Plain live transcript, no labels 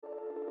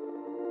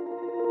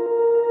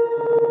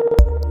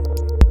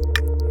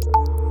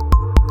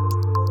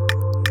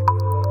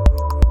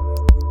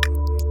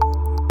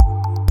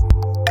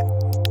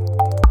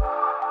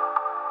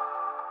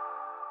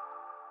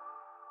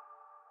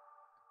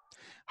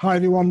Hi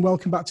everyone,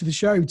 welcome back to the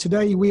show.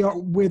 Today we are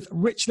with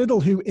Rich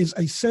Liddle, who is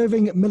a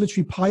serving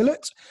military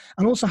pilot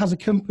and also has a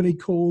company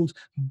called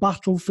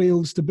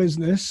Battlefields to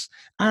Business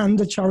and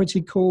a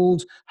charity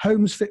called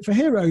Homes Fit for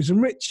Heroes. And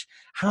Rich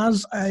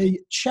has a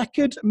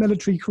checkered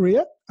military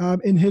career,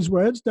 in his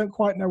words. Don't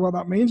quite know what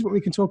that means, but we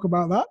can talk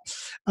about that.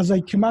 As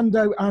a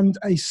commando and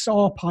a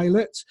SAR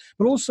pilot,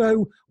 but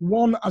also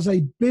one as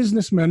a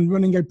businessman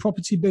running a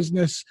property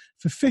business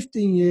for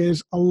 15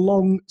 years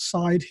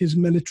alongside his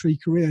military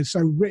career. So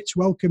Rich,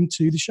 welcome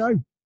to the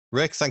show.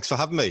 Rick, thanks for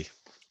having me.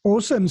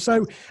 Awesome.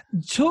 So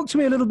talk to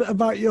me a little bit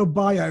about your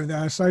bio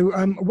there. So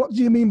what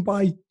do you mean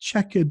by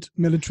checkered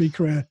military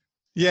career?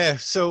 Yeah,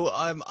 so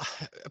I'm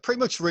pretty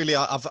much really,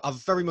 I've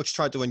very much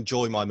tried to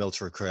enjoy my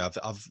military career.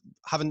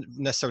 Haven't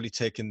necessarily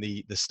taken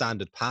the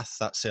standard path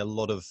that, say, a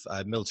lot of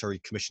military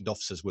commissioned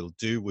officers will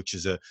do, which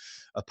is a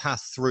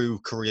path through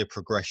career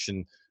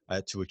progression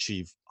to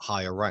achieve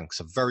higher ranks.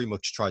 I've very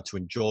much tried to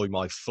enjoy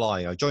my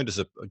flying. I joined as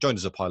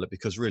a pilot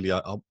because really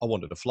I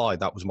wanted to fly.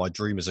 That was my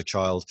dream as a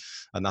child,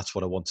 and that's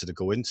what I wanted to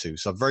go into.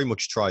 So I've very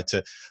much tried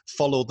to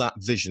follow that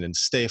vision and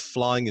stay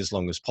flying as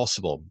long as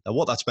possible. And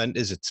what that's meant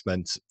is it's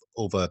meant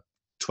over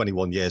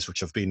 21 years,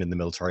 which I've been in the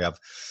military, I've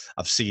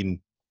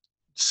seen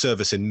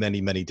service in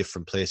many, many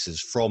different places,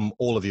 from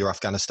all of your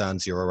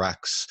Afghanistans, your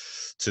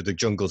Iraqs, to the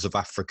jungles of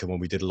Africa when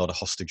we did a lot of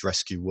hostage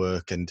rescue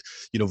work, and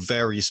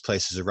various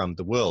places around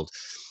the world.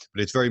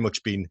 But it's very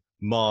much been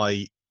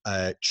my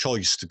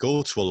choice to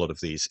go to a lot of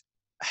these.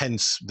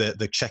 Hence the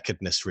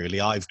checkeredness,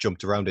 really. I've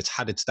jumped around. It's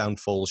had its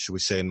downfalls, shall we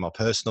say, in my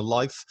personal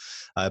life,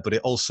 but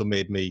it also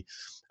made me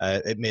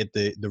it made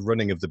the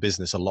running of the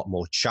business a lot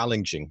more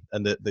challenging.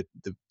 And the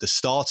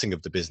starting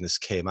of the business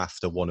came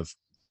after one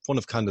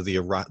of kind of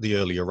the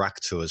early Iraq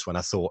tours, when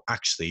I thought,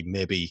 actually,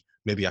 maybe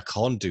I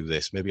can't do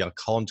this. Maybe I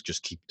can't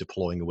just keep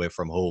deploying away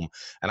from home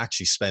and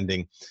actually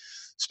spending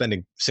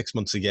 6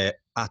 months a year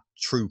at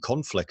true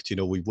conflict.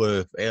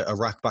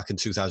 Iraq back in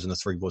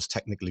 2003 was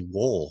technically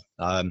war.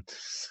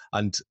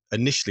 And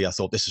initially I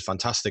thought, this is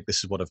fantastic.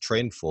 This is what I've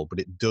trained for, but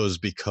it does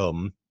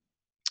become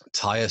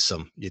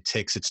tiresome. It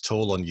takes its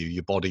toll on you,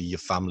 your body, your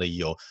family,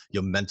 your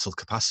mental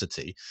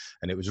capacity.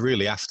 And it was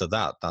really after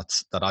that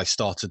I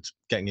started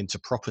getting into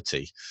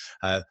property.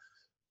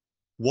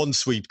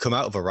 Once we'd come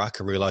out of Iraq,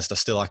 I realized I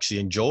still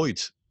actually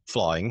enjoyed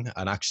flying,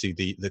 and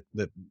actually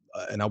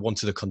and I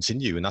wanted to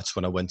continue, and that's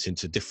when I went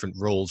into different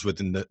roles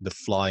within the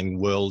flying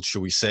world,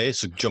 shall we say,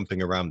 so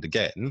jumping around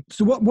again.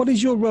 So what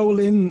is your role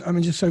in,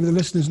 just so the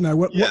listeners know,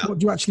 what do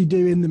you actually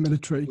do in the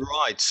military?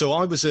 Right, so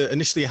I was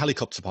initially a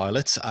helicopter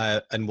pilot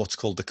in what's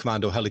called the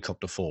Commando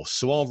Helicopter Force.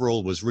 So our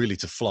role was really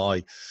to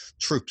fly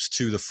troops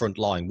to the front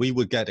line. We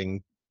were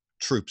getting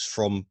troops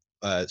from,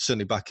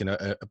 certainly back in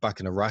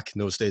Iraq in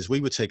those days, we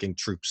were taking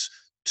troops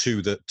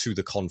to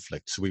the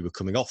conflict. So we were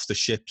coming off the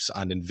ships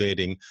and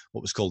invading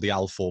what was called the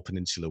Al-Four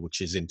Peninsula, which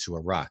is into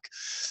Iraq.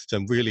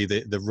 So really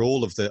the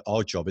role of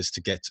our job is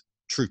to get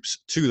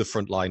troops to the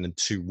front line and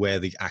to where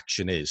the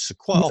action is. So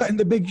quite often, that in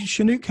the big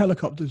Chinook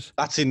helicopters?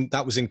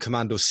 That was in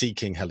Commando Sea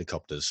King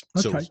helicopters.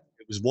 Okay. So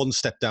it was one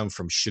step down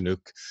from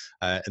Chinook,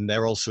 and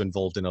they're also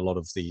involved in a lot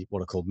of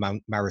what are called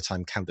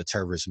maritime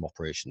counter-terrorism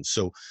operations.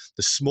 So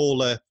the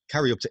smaller,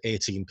 carry up to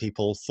 18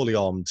 people, fully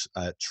armed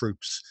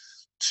troops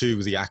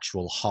to the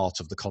actual heart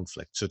of the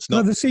conflict. So it's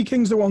not the Sea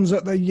Kings, the ones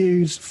that they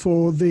use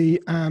for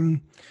the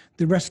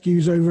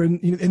rescues over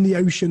in the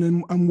ocean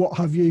and what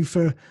have you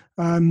for.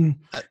 And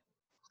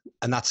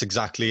that's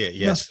exactly it.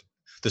 Yes. Yeah.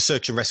 The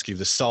search and rescue,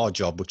 the SAR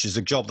job, which is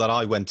a job that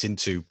I went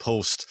into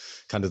post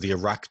kind of the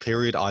Iraq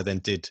period. I then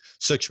did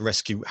search and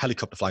rescue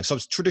helicopter flying. So I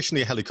was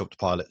traditionally a helicopter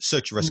pilot,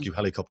 search and rescue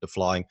helicopter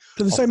flying.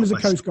 So the same as the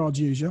Coast Guards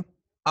use, yeah?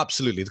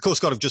 Absolutely. The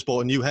Coast Guard have just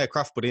bought a new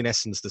aircraft, but in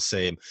essence the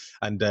same.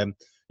 And as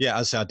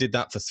I say, I did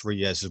that for 3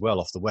 years as well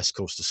off the west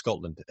coast of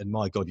Scotland. And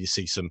my God, you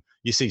see some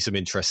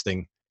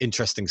interesting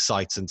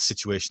sights and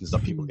situations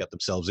that people get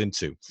themselves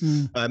into.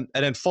 And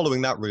then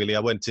following that, really, I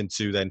went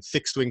into then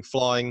fixed wing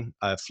flying,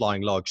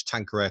 flying large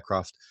tanker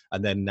aircraft,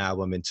 and then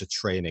now I'm into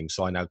training.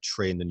 So I now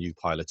train the new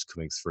pilots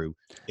coming through.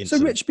 So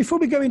Rich, before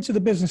we go into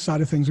the business side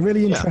of things, I'm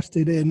really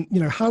interested in,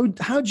 how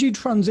do you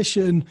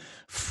transition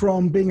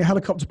from being a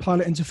helicopter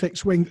pilot into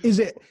fixed wing? Is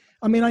it,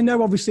 I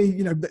know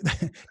obviously,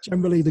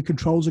 generally the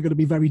controls are going to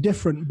be very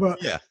different, but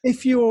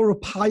if you're a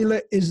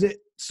pilot, is it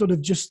sort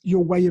of just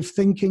your way of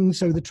thinking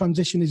so the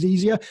transition is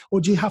easier,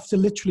 or do you have to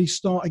literally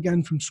start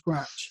again from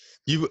scratch?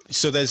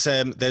 So there's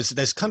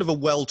kind of a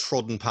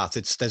well-trodden path.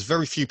 There's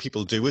very few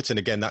people do it, and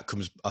again that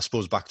comes, I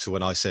suppose, back to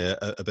when I say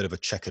a bit of a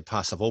checkered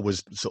past. I've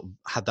always sort of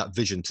had that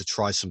vision to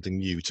try something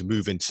new, to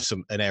move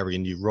into an area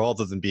new,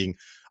 rather than being.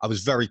 I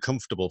was very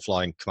comfortable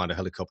flying Commando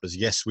helicopters.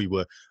 Yes, we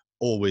were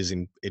always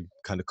in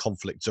kind of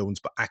conflict zones,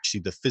 but actually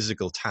the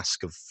physical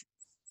task of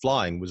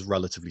flying was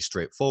relatively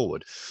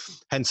straightforward.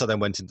 Hence, I then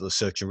went into the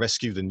search and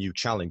rescue, the new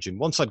challenge. And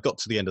once I'd got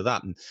to the end of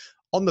that, and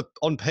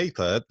on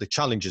paper, the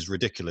challenge is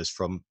ridiculous,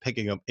 from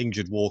picking up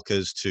injured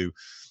walkers to,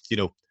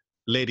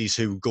 ladies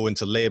who go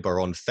into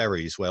labor on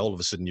ferries where all of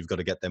a sudden you've got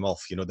to get them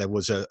off. There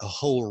was a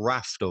whole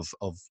raft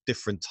of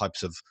different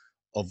types of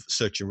of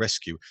search and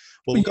rescue.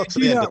 Well, But we got to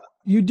the end.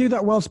 You do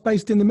that whilst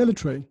based in the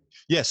military?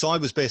 Yeah, so I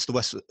was based in the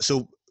West.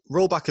 So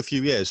roll back a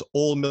few years,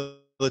 all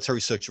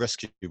military search and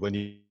rescue, when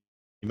you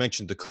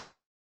mentioned the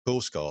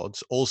Coast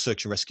Guards, all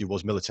search and rescue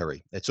was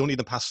military. It's only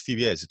the past few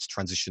years it's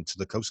transitioned to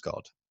the Coast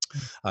Guard.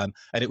 And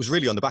it was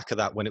really on the back of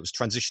that, when it was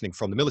transitioning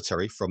from the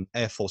military, from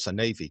Air Force and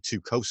Navy to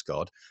Coast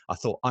Guard, I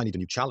thought, I need a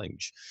new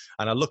challenge.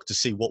 And I looked to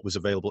see what was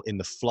available in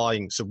the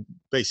flying. So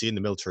basically in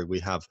the military,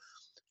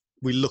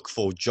 we look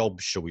for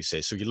jobs, shall we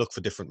say. So you look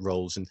for different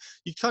roles, and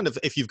you kind of,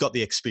 if you've got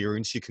the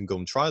experience, you can go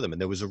and try them.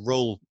 And there was a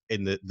role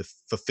in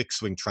for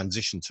fixed wing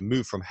transition to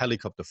move from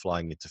helicopter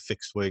flying into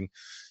fixed wing.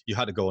 You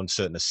had to go on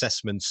certain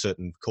assessments,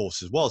 certain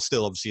courses, while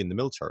still obviously in the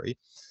military.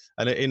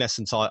 And in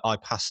essence, I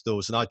passed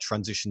those, and I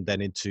transitioned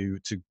then into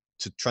to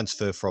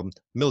transfer from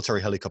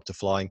military helicopter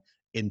flying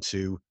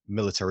into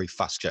military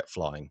fast jet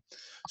flying.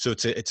 So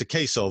it's a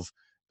case of,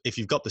 if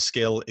you've got the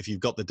skill, if you've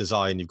got the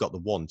desire, and you've got the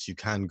want, you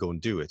can go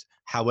and do it.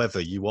 However,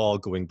 you are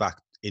going back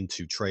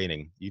into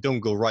training. You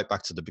don't go right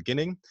back to the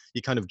beginning.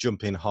 You kind of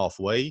jump in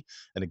halfway.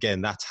 And again,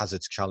 that has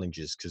its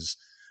challenges, because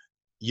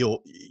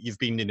you've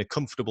been in a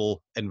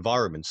comfortable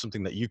environment,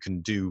 something that you can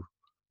do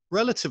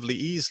relatively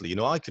easily. You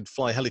know, I could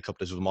fly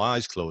helicopters with my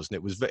eyes closed, and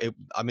it was,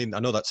 I mean, I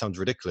know that sounds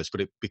ridiculous,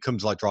 but it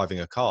becomes like driving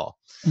a car.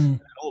 And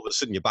all of a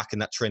sudden you're back in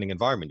that training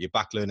environment, you're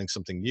back learning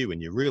something new,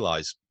 and you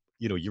realize,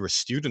 you know, you're a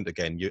student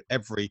again.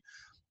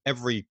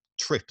 Every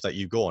trip that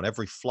you go on,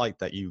 every flight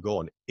that you go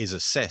on is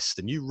assessed,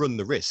 and you run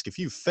the risk. If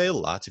you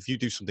fail that, if you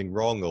do something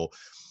wrong or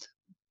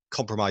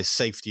compromise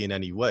safety in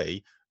any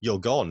way, you're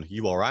gone,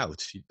 you are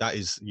out. That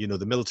is, you know,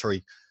 the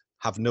military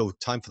have no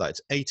time for that.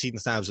 It's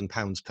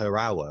 £18,000 per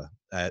hour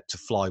to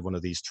fly one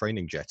of these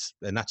training jets,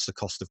 and that's the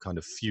cost of kind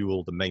of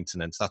fuel, the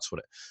maintenance. That's what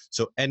it.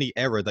 So any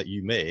error that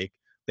you make,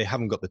 they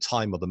haven't got the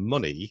time or the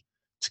money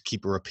to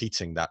keep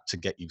repeating that to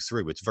get you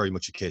through. It's very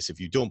much a case, if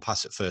you don't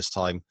pass it first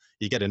time,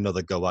 you get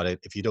another go at it.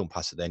 If you don't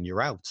pass it, then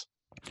you're out.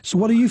 So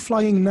what are you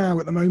flying now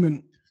at the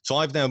moment? So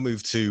I've now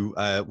moved to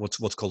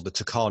what's called the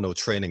Tucano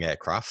training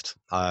aircraft,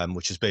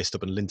 which is based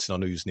up in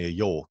Linton-on-Ouse near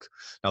York.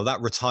 Now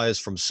that retires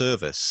from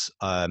service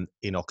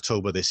in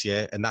October this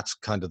year, and that's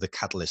kind of the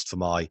catalyst for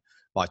my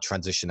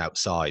transition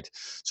outside.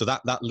 So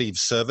that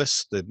leaves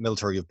service. The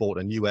military have bought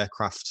a new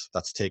aircraft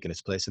that's taken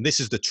its place, and this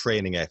is the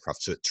training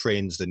aircraft. So it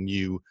trains the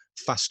new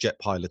fast jet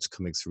pilots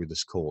coming through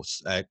this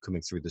course,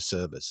 coming through the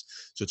service.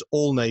 So it's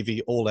all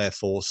Navy, all Air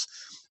Force,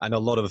 and a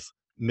lot of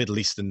Middle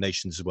Eastern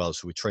nations as well.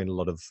 So we train a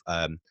lot of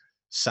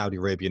Saudi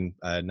Arabian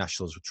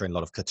nationals, we train a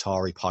lot of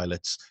Qatari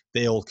pilots.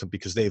 They all come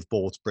because they've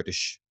bought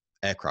British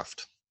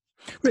aircraft.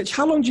 Rich,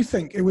 how long do you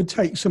think it would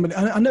take somebody?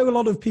 I know a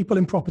lot of people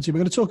in property. We're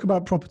going to talk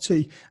about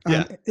property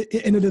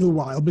in a little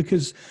while,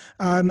 because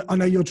I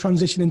know your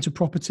transition into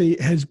property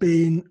has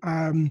been,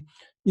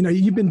 you know,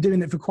 you've been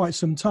doing it for quite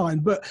some time.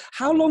 But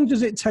how long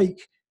does it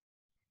take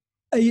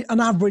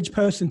an average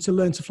person to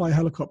learn to fly a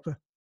helicopter?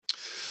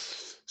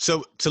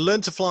 So to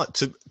learn to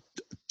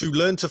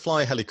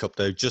fly a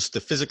helicopter, just the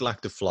physical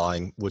act of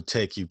flying would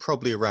take you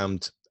probably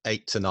around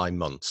 8 to 9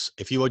 months.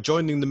 If you are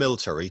joining the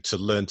military to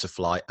learn to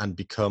fly and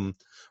become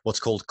what's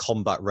called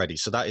combat ready,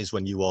 so that is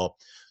when you are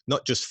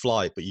not just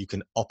fly it, but you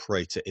can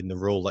operate it in the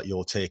role that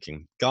you're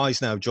taking.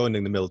 Guys now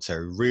joining the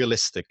military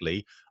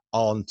realistically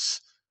aren't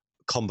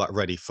combat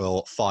ready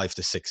for 5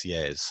 to 6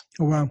 years.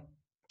 Oh, wow.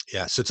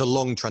 Yeah, so it's a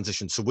long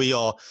transition. So we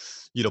are,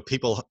 you know,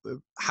 people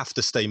have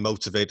to stay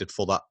motivated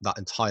for that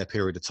entire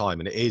period of time.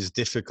 And it is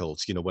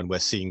difficult, you know, when we're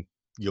seeing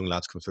young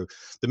lads come through.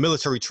 The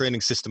military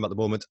training system at the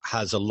moment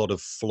has a lot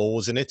of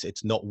flaws in it.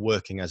 It's not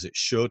working as it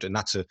should. And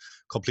that's a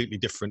completely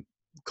different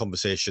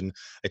conversation.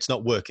 It's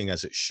not working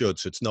as it should.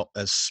 So it's not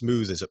as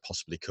smooth as it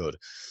possibly could.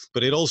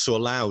 But it also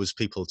allows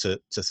people to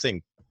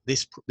think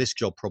this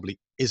job probably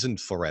isn't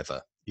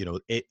forever. You know,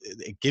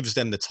 it gives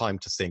them the time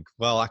to think,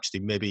 well,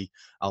 actually, maybe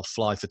I'll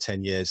fly for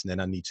 10 years and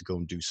then I need to go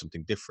and do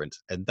something different.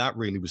 And that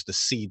really was the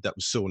seed that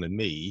was sown in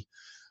me,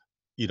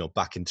 you know,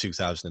 back in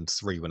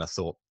 2003, when I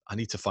thought I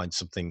need to find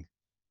something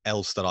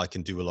else that I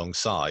can do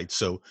alongside.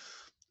 So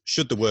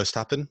should the worst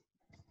happen,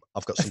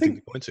 I've got something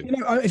to go into. You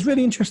know, it's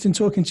really interesting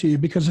talking to you,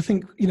 because I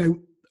think, you know,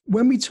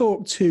 when I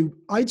talk to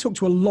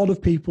a lot of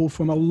people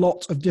from a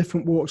lot of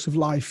different walks of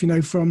life, you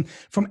know, from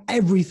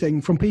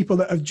everything, from people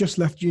that have just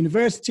left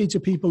university to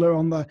people that are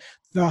on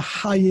the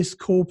highest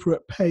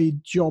corporate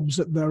paid jobs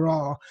that there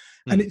are.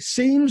 And it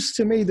seems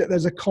to me that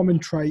there's a common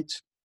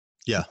trait.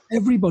 Yeah.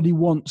 Everybody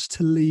wants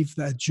to leave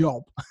their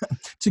job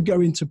to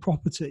go into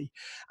property.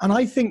 And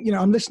I think, you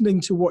know, I'm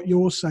listening to what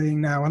you're saying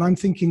now, and I'm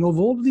thinking of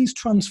all of these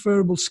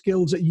transferable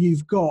skills that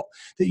you've got,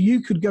 that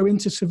you could go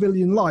into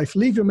civilian life,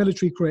 leave your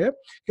military career,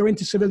 go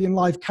into civilian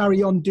life,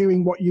 carry on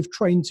doing what you've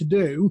trained to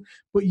do,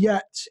 but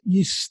yet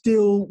you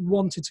still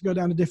wanted to go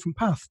down a different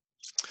path.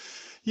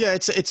 Yeah,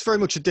 it's very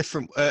much a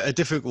different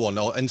one,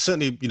 and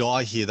certainly, you know,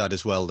 I hear that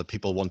as well, that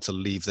people want to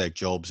leave their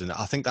jobs, and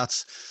I think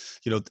that's,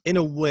 you know, in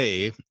a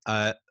way,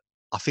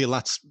 I feel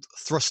that's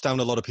thrust down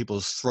a lot of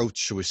people's throats,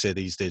 shall we say,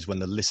 these days when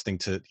they're listening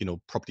to,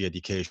 property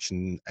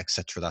education,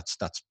 etc.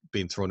 That's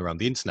being thrown around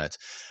the internet.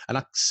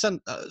 And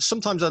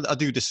sometimes I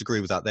do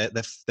disagree with that.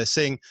 They're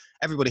saying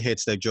everybody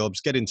hates their jobs,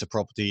 get into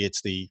property.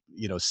 It's the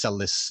sell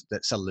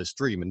this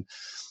dream. And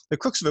the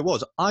crux of it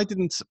was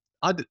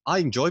I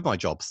enjoyed my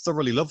job,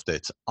 thoroughly loved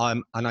it.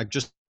 And I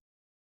just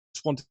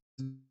wanted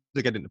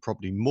to get into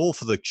property more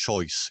for the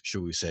choice,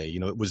 shall we say.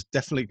 It was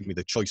definitely giving me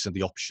the choice and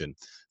the option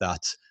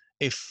that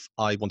if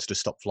I wanted to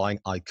stop flying,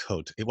 I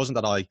could. It wasn't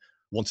that I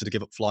wanted to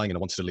give up flying and I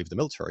wanted to leave the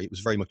military. It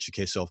was very much a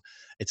case of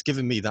it's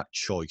given me that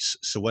choice.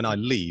 So when I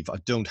leave, I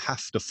don't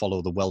have to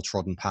follow the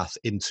well-trodden path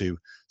into,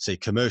 say,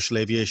 commercial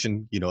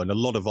aviation. And a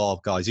lot of our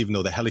guys, even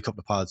though they're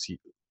helicopter pilots,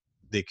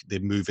 they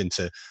move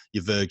into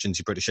your Virgins,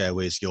 your British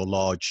Airways, your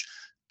large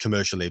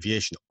commercial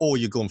aviation, or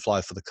you go and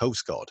fly for the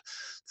Coast Guard.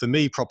 For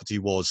me, property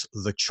was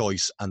the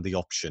choice and the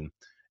option.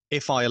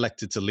 If I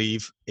elected to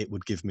leave, it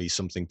would give me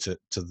something to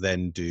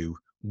then do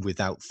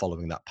without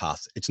following that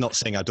path. It's not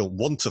saying I don't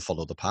want to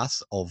follow the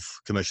path of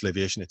commercial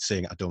aviation. It's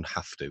saying I don't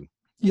have to.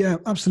 Yeah,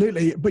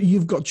 absolutely. But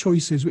you've got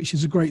choices, which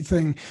is a great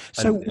thing.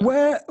 So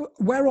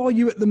where are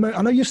you at the moment?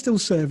 I know you're still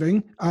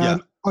serving.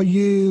 Are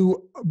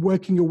you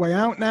working your way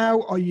out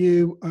now? Are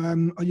you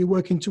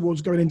working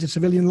towards going into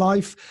civilian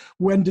life?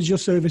 When does your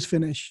service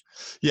finish?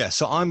 Yeah,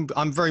 so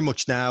I'm very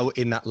much now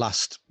in that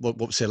last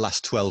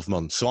 12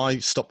 months. So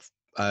I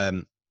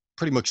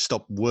pretty much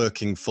stopped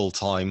working full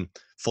time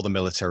for the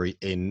military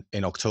in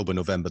October,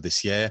 November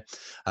this year.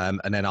 And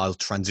then I'll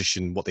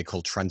what they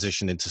call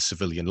transition into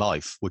civilian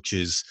life, which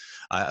is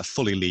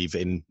fully leave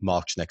in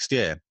March next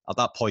year. At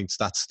that point,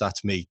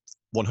 that's me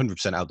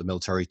 100% out of the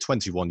military,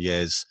 21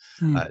 years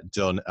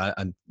done,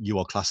 and you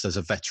are classed as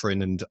a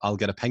veteran, and I'll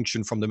get a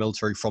pension from the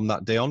military from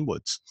that day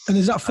onwards. And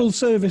is that full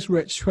service,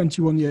 Rich,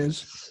 21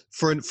 years?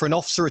 For an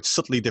officer, it's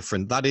subtly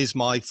different. That is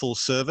my full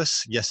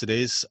service. Yes, it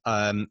is.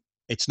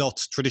 It's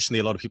not traditionally,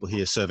 a lot of people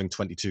here serving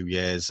 22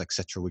 years,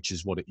 etc., which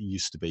is what it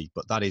used to be.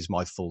 But that is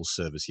my full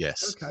service,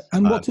 yes. Okay.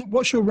 And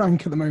what's your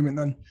rank at the moment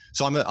then?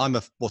 So I'm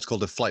a what's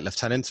called a flight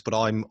lieutenant, but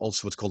I'm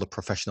also what's called a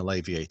professional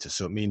aviator.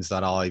 So it means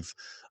that I've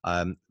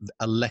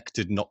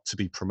elected not to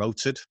be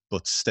promoted,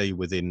 but stay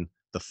within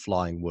the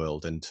flying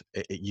world. And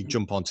you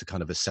jump onto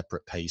kind of a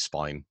separate pay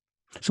spine.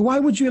 So why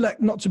would you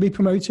elect not to be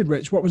promoted,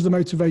 Rich? What was the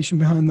motivation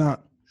behind that?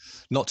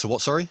 Not to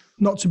what, sorry?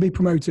 Not to be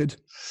promoted.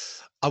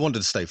 I wanted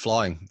to stay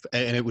flying,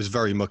 and it was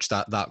very much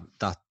that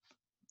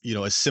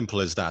as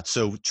simple as that.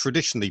 So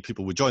traditionally,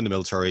 people would join the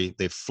military,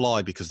 they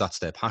fly because that's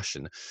their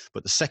passion.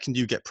 But the second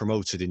you get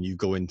promoted and you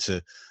go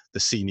into the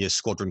senior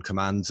squadron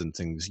commands and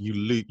things,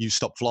 you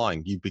stop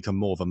flying. You become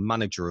more of a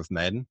manager of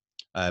men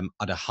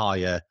at a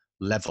higher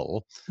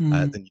level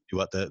than you do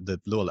at the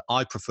lower.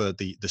 I preferred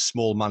the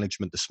small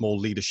management, the small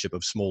leadership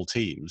of small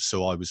teams.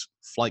 So I was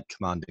flight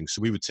commanding.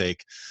 So we would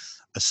take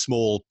a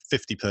small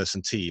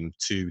 50-person team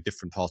to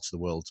different parts of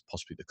the world,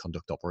 possibly to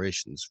conduct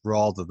operations,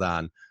 rather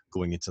than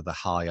going into the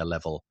higher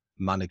level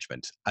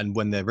management. And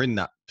when they're in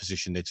that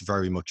position, it's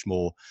very much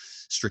more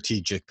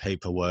strategic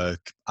paperwork,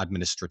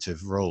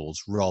 administrative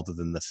roles, rather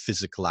than the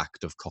physical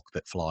act of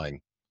cockpit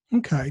flying.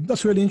 Okay,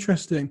 that's really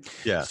interesting.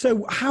 Yeah.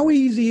 So how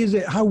easy is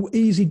it? How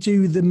easy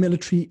do the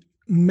military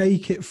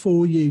make it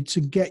for you to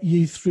get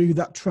you through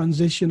that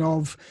transition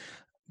of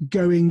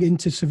going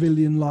into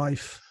civilian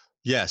life?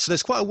 Yeah, so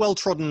there's quite a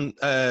well-trodden,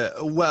 a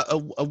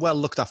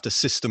well-looked-after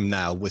system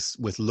now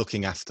with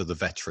looking after the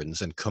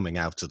veterans and coming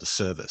out of the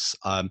service.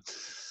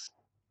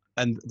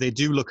 And they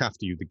do look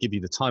after you. They give you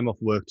the time off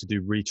work to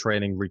do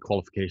retraining,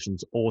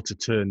 requalifications, or to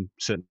turn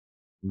certain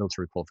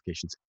military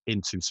qualifications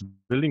into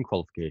civilian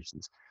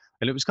qualifications.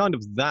 And it was kind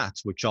of that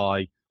which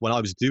when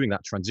I was doing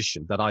that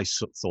transition, that I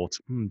thought,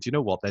 do you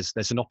know what?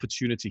 There's an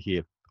opportunity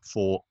here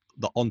for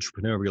the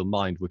entrepreneurial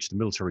mind, which the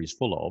military is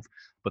full of,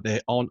 but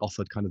they aren't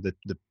offered kind of the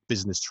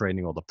business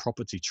training or the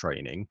property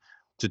training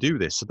to do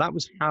this. So that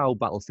was how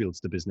Battlefields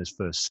to Business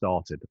first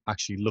started,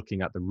 actually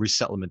looking at the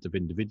resettlement of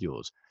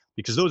individuals.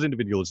 Because those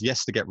individuals,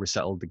 yes, they get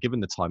resettled, they're given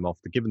the time off,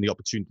 they're given the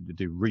opportunity to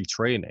do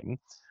retraining,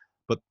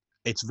 but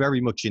it's very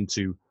much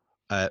into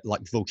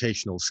like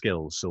vocational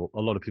skills. So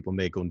a lot of people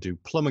may go and do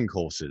plumbing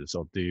courses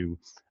or do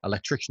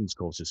electricians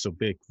courses, so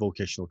big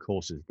vocational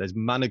courses. There's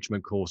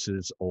management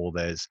courses, or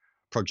there's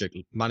project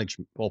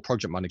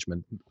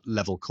management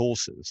level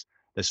courses.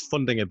 There's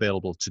funding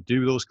available to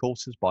do those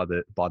courses by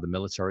the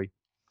military.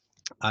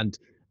 And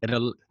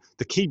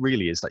the key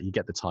really is that you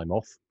get the time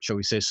off, shall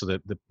we say, so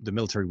that the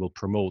military will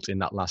promote in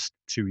that last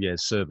 2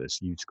 years service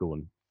you to go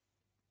and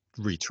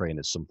retrain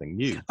as something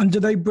new. And do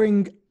they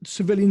bring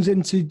civilians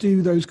in to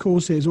do those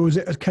courses, or is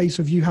it a case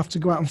of you have to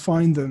go out and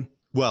find them?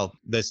 Well,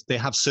 they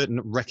have certain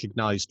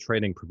recognized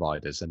training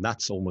providers, and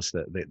that's almost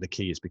the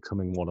key, is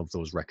becoming one of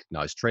those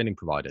recognized training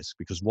providers.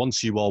 Because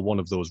once you are one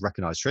of those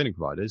recognized training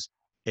providers,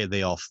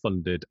 they are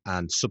funded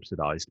and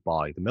subsidized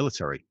by the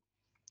military.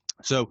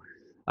 So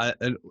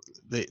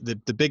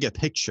the bigger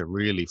picture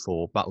really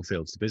for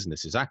Battlefields to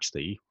Business is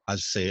actually,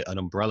 as say an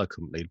umbrella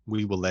company,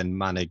 we will then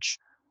manage,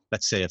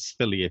 let's say,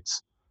 affiliate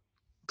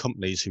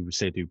companies who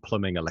say do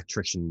plumbing,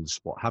 electricians,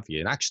 what have you.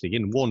 And actually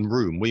in one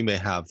room, we may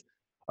have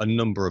a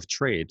number of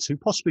trades who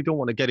possibly don't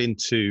want to get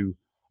into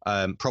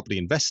property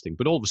investing,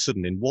 but all of a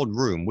sudden in one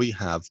room, we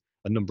have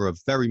a number of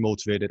very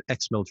motivated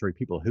ex-military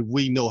people who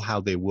we know how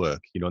they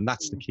work, and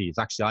that's the key. It's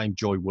actually, I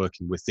enjoy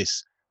working with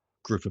this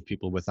group of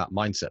people with that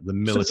mindset, the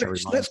military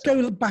mindset. Let's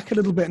go back a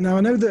little bit now.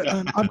 I know that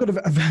I've got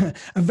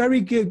a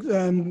very good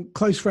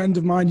close friend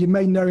of mine. You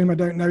may know him, I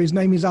don't know. His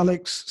name is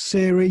Alex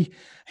Seary.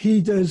 He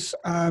does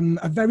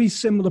a very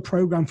similar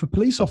program for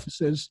police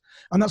officers,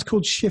 and that's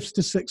called Shifts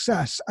to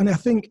Success. And I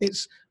think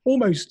it's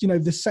almost,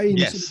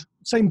 the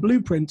same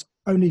blueprint,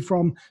 only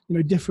from,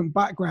 different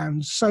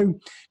backgrounds. So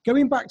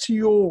going back to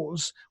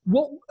yours,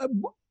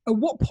 at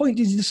what point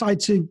did you decide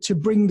to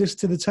bring this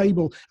to the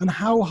table, and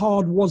how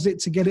hard was it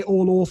to get it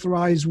all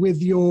authorized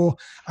with your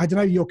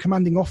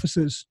commanding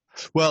officers?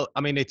 Well,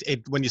 I mean,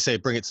 when you say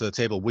bring it to the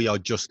table, we are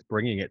just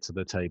bringing it to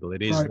the table.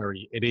 It is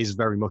it is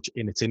very much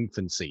in its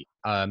infancy.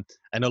 And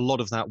a lot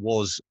of that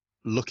was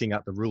looking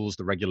at the rules,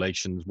 the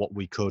regulations, what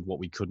we could, what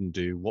we couldn't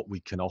do, what we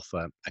can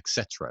offer,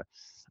 etc.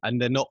 And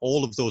then not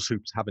all of those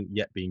hoops haven't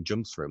yet been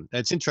jumped through. And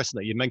it's interesting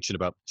that you mentioned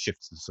about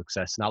Shifts to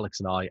Success. And Alex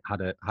and I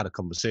had a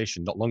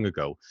conversation not long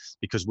ago,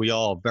 because we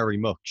are very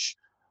much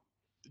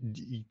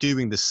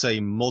doing the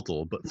same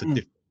model, but for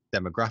different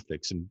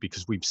demographics. And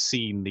because we've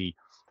seen the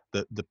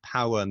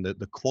power and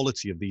the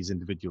quality of these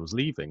individuals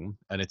leaving,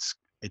 and it's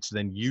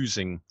then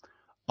using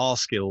our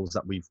skills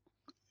that we've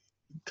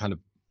kind of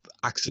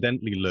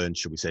accidentally learned,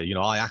 should we say.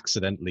 I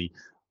accidentally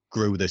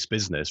grew this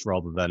business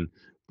rather than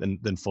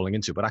falling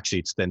into it. But actually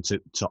it's then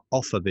to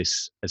offer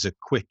this as a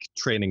quick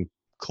training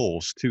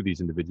course to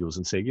these individuals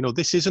and say,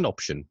 this is an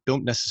option.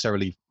 Don't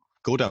necessarily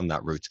go down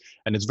that route.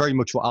 And it's very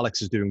much what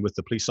Alex is doing with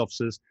the police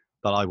officers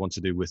that I want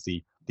to do with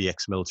the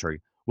ex-military.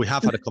 We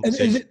have had a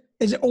conversation.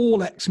 Is it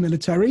all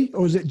ex-military,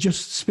 or is it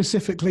just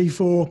specifically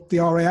for the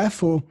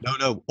RAF? Or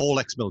No, all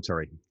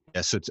ex-military.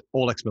 Yes, so it's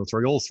all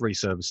ex-military, all three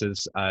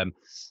services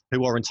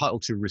who are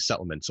entitled to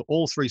resettlement. So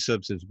all three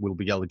services will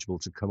be eligible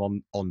to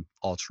come on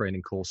our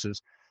training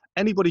courses.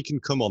 Anybody can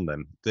come on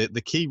them.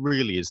 The key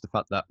really is the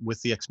fact that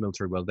with the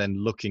ex-military, we're then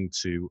looking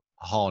to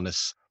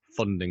harness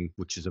funding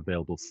which is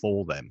available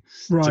for them.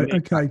 Right,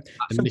 okay.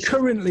 So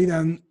currently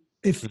then,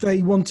 if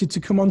they wanted to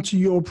come onto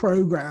your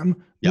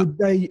program, would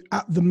they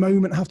at the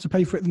moment have to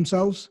pay for it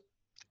themselves?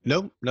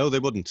 No, they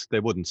wouldn't.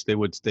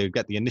 They'd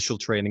get the initial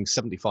training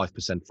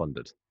 75%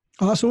 funded.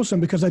 Oh, that's awesome,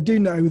 because I do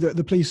know that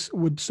the police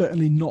would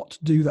certainly not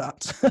do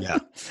that. Yeah.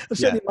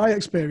 That's certainly my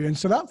experience.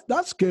 So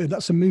that's good.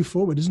 That's a move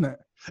forward, isn't it?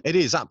 It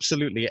is,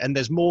 absolutely. And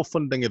there's more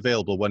funding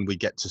available when we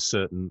get to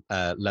certain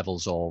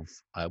levels of,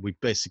 we've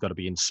basically got to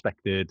be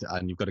inspected,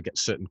 and you've got to get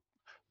certain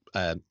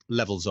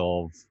levels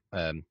of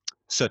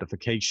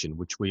certification,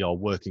 which we are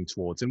working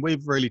towards. And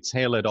we've really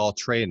tailored our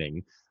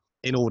training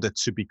in order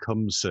to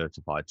become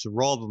certified. So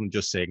rather than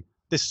just saying,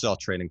 this is our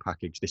training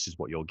package, this is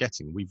what you're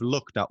getting, we've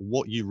looked at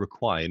what you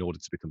require in order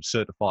to become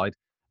certified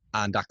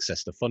and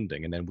access the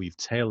funding. And then we've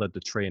tailored the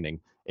training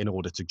in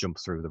order to jump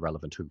through the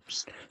relevant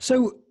hoops.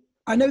 So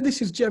I know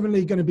this is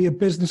generally going to be a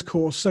business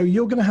course. So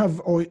you're going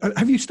to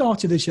have you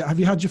started this yet? Have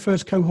you had your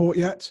first cohort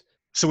yet?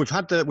 So we've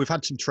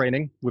had some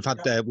training. We've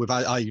had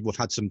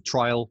some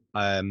trial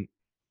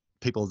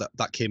people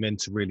that came in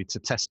to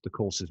test the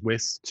courses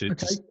with, to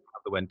see how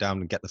they went down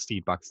and get the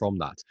feedback from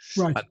that.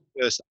 Right. And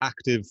the first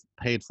active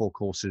paid for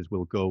courses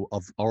will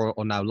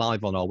are now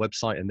live on our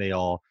website, and they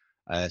are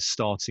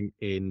starting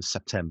in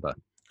September.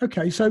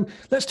 Okay, so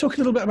let's talk a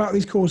little bit about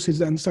these courses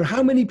then. So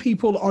how many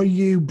people are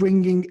you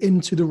bringing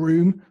into the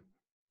room?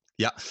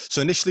 Yeah,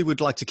 so initially we'd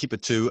like to keep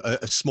it to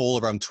a small,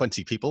 around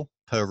 20 people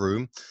per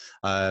room.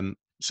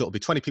 So it'll be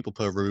 20 people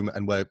per room,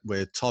 and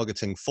we're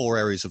targeting 4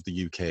 areas of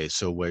the UK.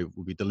 So we'll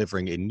be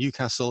delivering in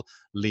Newcastle,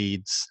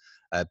 Leeds,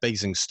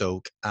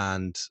 Basingstoke,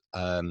 and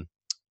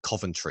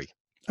Coventry.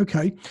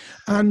 Okay.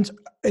 And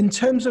in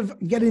terms of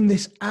getting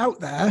this out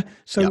there,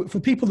 so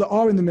for people that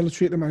are in the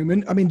military at the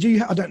moment, I mean,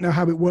 I don't know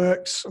how it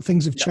works.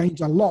 Things have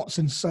changed a lot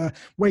since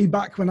way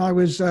back when I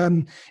was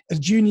a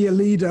junior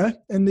leader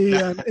in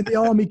the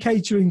Army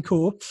Catering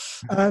Corps.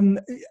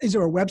 Is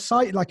there a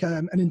website, like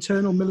an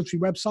internal military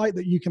website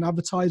that you can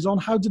advertise on?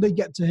 How do they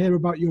get to hear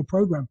about your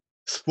program?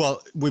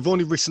 Well, we've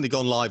only recently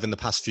gone live in the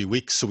past few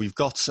weeks. So we've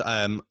got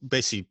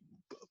basically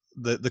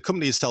the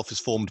company itself is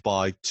formed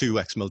by 2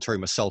 ex-military,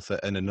 myself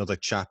and another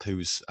chap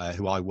who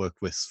I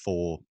worked with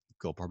for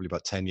probably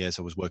about 10 years.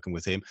 I was working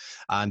with him,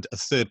 and a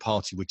third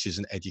party, which is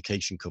an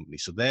education company.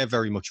 So they're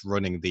very much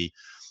running the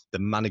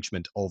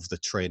management of the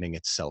training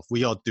itself.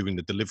 We are doing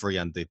the delivery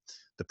and the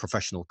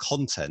professional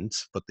content,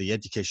 but the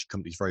education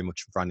company is very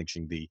much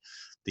managing the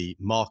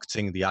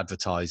marketing, the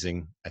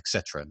advertising,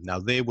 etc. Now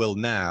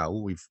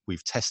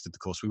we've tested the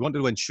course. We wanted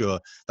to ensure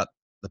that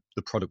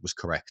the product was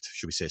correct,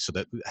 should we say, so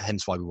that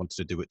hence why we wanted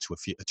to do it to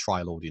a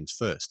trial audience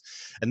first.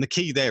 And the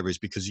key there is,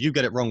 because you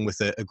get it wrong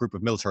with a group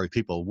of military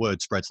people,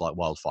 word spreads like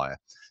wildfire.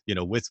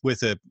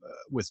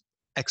 With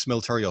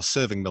ex-military or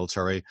serving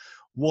military,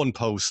 one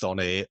post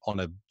on a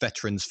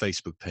veterans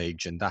Facebook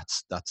page, and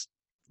that's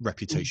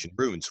reputation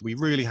ruined. So we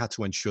really had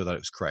to ensure that it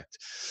was correct.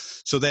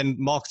 So then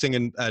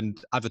marketing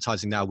and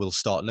advertising now will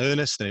start in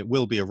earnest, and it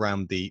will be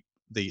around the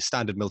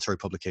standard military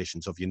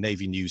publications of your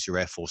Navy News, your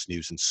Air Force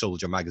News, and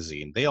Soldier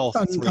Magazine. They are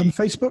three. And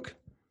Facebook?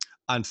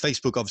 And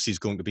Facebook obviously is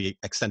going to be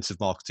extensive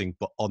marketing,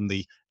 but on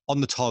the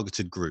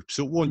targeted group.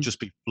 So it won't just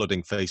be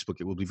flooding Facebook.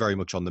 It will be very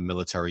much on the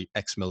military,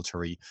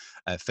 ex-military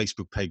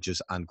Facebook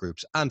pages and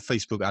groups, and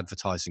Facebook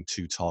advertising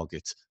to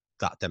target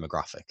that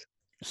demographic.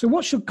 So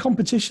what's your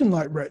competition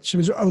like, Rich?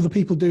 Is there other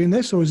people doing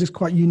this, or is this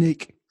quite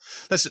unique?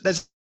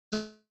 There's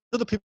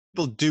other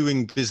people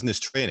doing business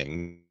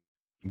training,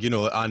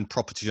 and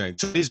property training.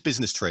 So it is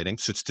business training.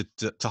 So it's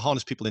to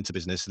harness people into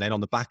business. And then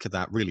on the back of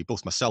that, really,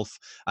 both myself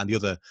and the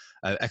other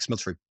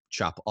ex-military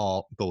chap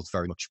are both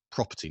very much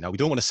property. Now, we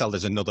don't want to sell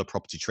there's another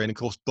property training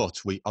course, but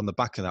on the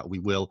back of that, we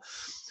will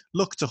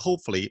look to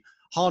hopefully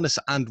harness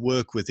and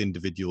work with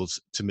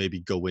individuals to maybe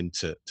go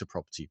into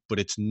property, but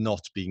it's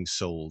not being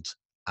sold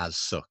as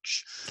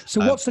such. So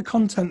what's the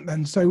content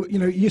then? So,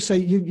 you say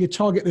you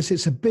target this,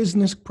 it's a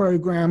business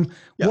program.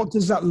 Yep. What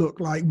does that look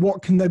like?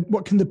 What can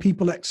the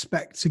people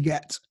expect to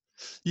get?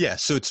 Yeah,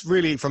 so it's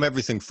really from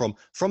everything from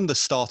the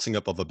starting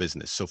up of a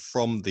business. So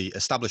from the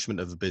establishment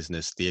of a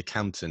business, the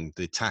accounting,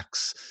 the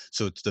tax.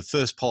 So it's the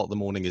first part of the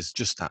morning is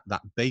just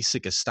that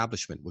basic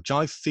establishment, which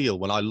I feel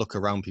when I look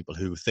around people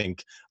who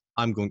think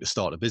I'm going to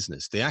start a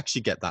business, they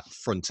actually get that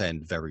front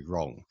end very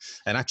wrong.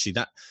 And actually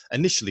that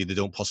initially they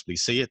don't possibly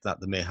see it, that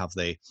they may have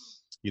the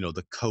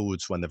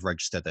codes when they've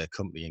registered their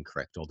company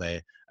incorrect, or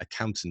their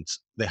accountant,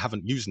 they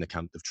haven't used an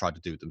accountant, they've tried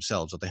to do it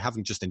themselves, or they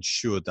haven't just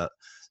ensured that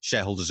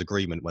shareholders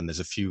agreement when there's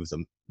a few of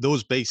them.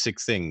 Those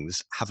basic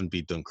things haven't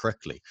been done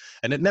correctly.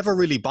 And it never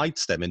really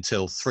bites them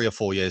until 3 or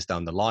 4 years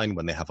down the line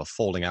when they have a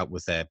falling out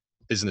with their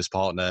business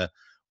partner,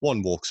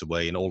 one walks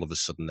away, and all of a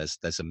sudden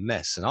there's a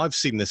mess. And I've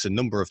seen this a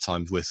number of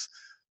times with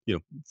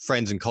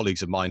friends and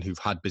colleagues of mine who've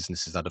had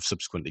businesses that have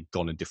subsequently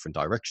gone in different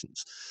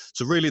directions.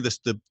 So really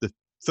the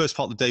first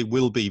part of the day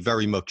will be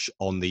very much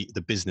on the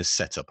business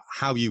setup,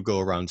 how you go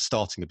around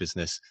starting a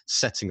business,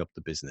 setting up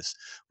the business.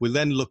 We'll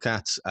then look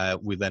at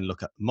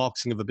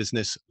marketing of a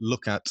business,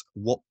 look at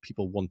what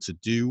people want to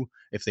do,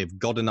 if they've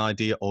got an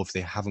idea or if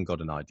they haven't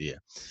got an idea.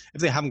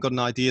 If they haven't got an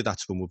idea,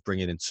 that's when we'll bring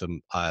in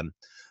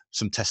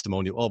some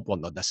testimonial, or well,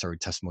 not necessarily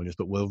testimonials,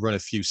 but we'll run a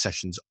few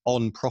sessions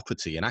on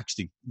property. And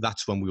actually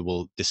that's when we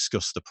will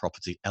discuss the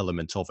property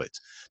element of it,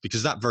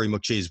 because that very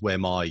much is where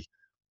my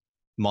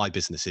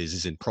business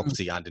is in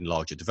property and in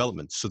larger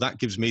developments. So that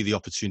gives me the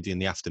opportunity in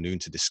the afternoon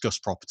to discuss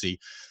property.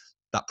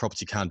 That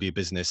property can be a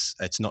business.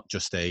 It's not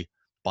just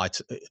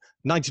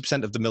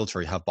 90% of the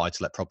military have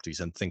buy-to-let properties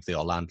and think they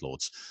are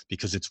landlords,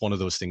 because it's one of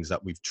those things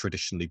that we've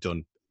traditionally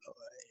done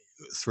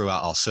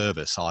throughout our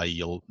service.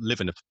 You'll live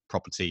in a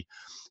property,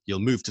 you'll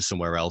move to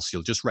somewhere else,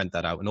 you'll just rent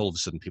that out, and all of a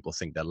sudden people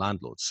think they're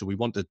landlords. So we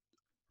want to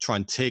try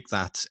and take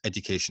that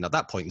education at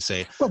that point and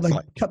say, well,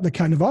 they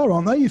kind of are,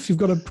 aren't they? If you've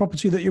got a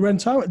property that you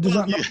rent out, does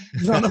that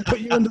not put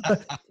you under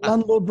the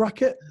landlord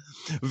bracket?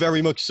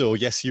 Very much so.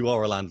 Yes, you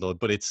are a landlord,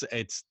 but it's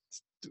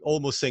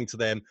almost saying to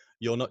them,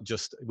 you're not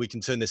just, we can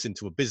turn this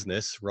into a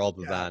business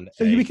rather than.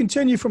 So we can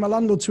turn you from a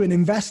landlord to an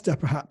investor,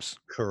 perhaps.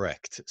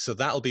 Correct. So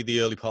that'll be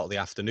the early part of the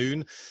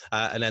afternoon.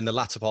 And then the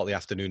latter part of the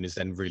afternoon is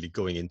then really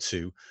going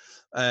into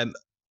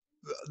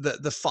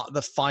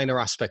the finer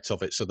aspects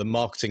of it. So the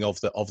marketing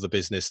of the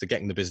business, the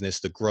getting the business,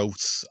 the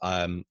growth,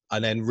 and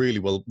then really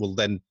we'll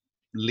then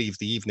leave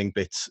the evening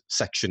bit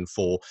section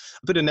for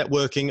a bit of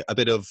networking, a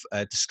bit of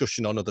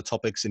discussion on other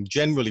topics. And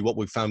generally what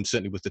we've found,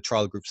 certainly with the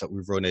trial groups that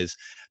we've run, is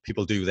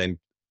people do then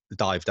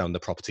dive down the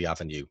property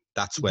avenue.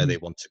 That's where they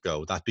want to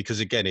go. That,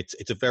 because again,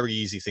 it's a very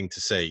easy thing to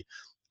say.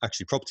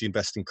 Actually, property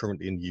investing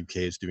currently in the UK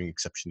is doing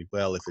exceptionally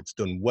well. If it's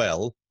done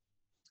well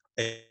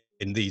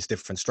in these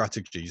different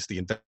strategies,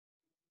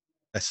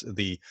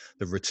 the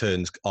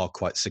returns are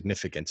quite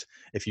significant.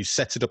 If you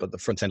set it up at the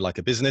front end like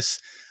a business,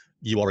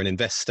 you are an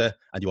investor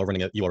and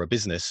you are a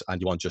business,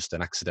 and you aren't just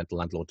an accidental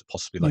landlord,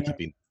 possibly like you've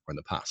been in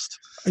the past.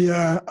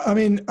 Yeah, I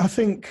mean, I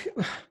think,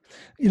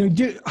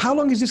 how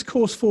long is this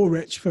course for,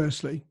 Rich,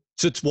 firstly?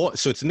 So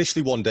it's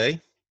initially 1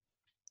 day.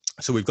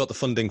 So we've got the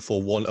funding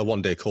for a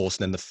 1 day course,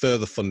 and then the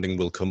further funding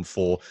will come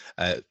for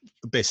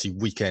basically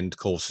weekend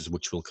courses,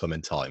 which will come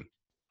in time.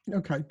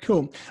 Okay,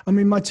 cool. I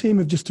mean, my team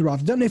have just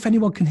arrived. I don't know if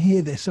anyone can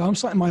hear this. So I'm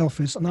sat in my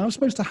office, and I'm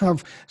supposed to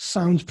have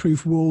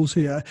soundproof walls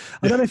here.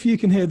 I don't know if you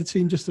can hear the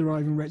team just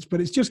arriving, Rich,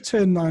 but it's just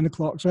turned 9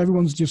 o'clock. So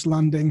everyone's just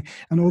landing,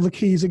 and all the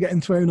keys are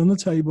getting thrown on the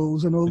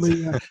tables, and all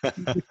the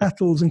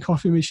kettles and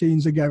coffee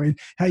machines are going.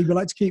 Hey, we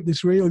like to keep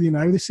this real,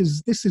 This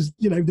is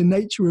the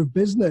nature of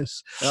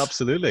business.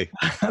 Absolutely.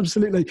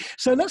 Absolutely.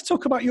 So let's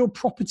talk about your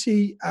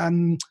property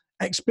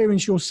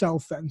experience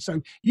yourself then.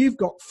 So you've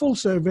got full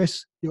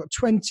service, you've got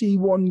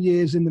 21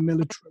 years in the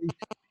military.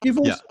 You've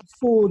also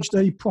forged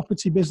a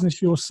property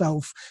business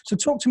yourself. So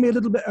talk to me a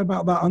little bit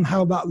about that and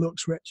how that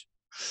looks, Rich.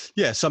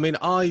 Yes, I mean,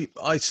 I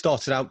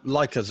started out,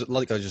 like I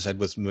just said,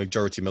 with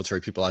majority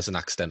military people, as an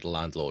accidental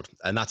landlord.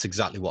 And that's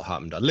exactly what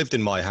happened. I lived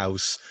in my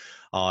house.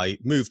 I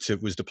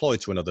was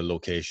deployed to another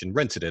location,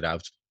 rented it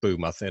out,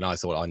 boom, and I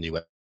thought I knew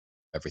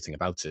everything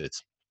about it.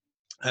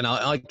 And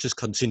I just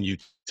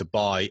continued to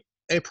buy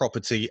a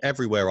property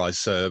everywhere I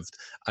served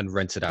and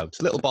rent it out.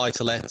 Little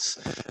buy-to-lets,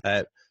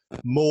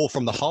 more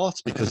from the heart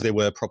because they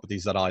were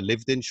properties that I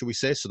lived in, shall we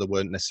say, so they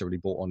weren't necessarily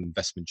bought on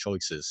investment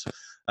choices.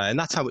 And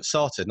that's how it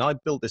started. And I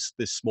built this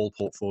small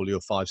portfolio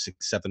of 5,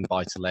 6, 7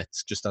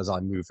 buy-to-lets just as I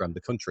moved around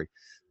the country,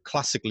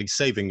 classically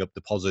saving up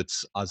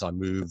deposits as I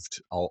moved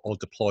or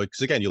deployed.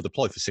 Because again, you'll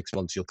deploy for 6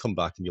 months, you'll come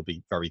back and you'll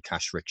be very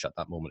cash rich at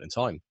that moment in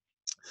time.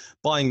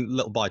 Buying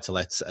little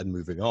buy-to-lets and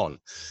moving on.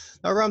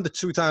 Now, around the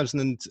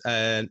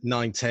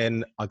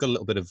 2009-10, I got a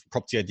little bit of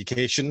property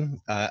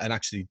education and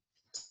actually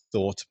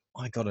thought,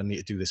 my God, I need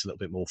to do this a little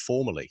bit more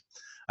formally.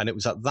 And it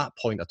was at that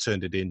point I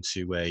turned it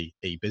into a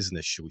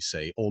business, shall we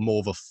say, or more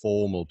of a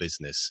formal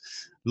business,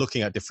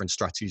 looking at different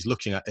strategies,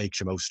 looking at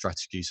HMO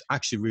strategies,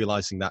 actually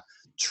realizing that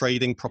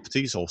trading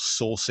properties or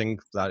sourcing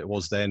that it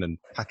was then and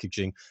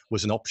packaging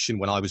was an option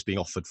when I was being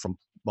offered from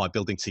my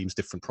building teams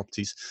different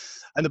properties,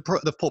 and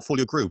the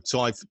portfolio grew. So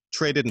I've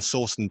traded and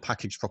sourced and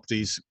packaged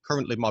properties.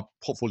 Currently, my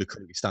portfolio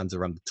currently stands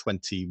around the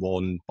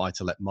 21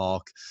 buy-to-let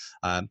mark,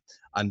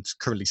 and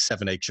currently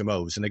 7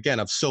 HMOs. And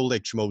again, I've sold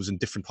HMOs in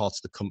different parts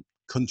of the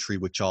country,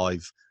 which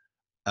I've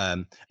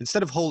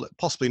instead of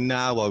possibly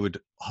now I would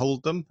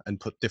hold them and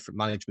put different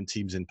management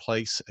teams in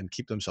place and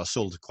keep them. So I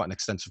sold quite an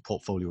extensive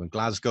portfolio in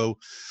Glasgow.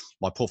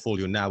 My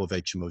portfolio now of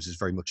HMOs is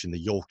very much in the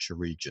Yorkshire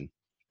region,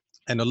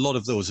 and a lot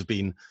of those have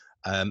been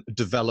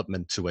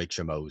development to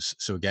HMOs.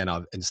 So again,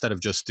 instead of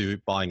just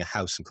buying a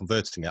house and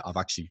converting it, I've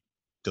actually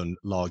done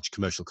large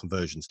commercial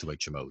conversions to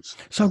HMOs.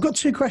 So I've got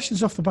 2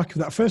 questions off the back of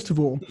that. First of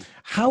all,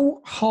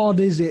 how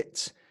hard is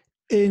it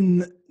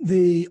in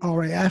the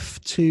RAF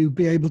to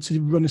be able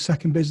to run a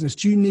second business?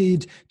 Do you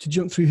need to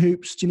jump through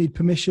hoops? Do you need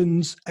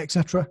permissions,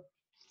 etc.?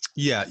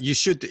 Yeah, you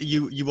should.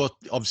 You are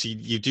obviously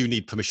you do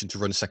need permission to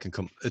run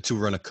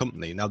a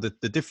company. Now the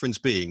difference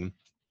being,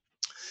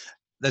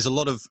 there's a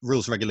lot of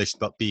rules and regulations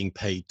about being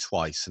paid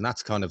twice, and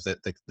that's kind of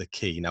the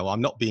key. Now,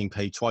 I'm not being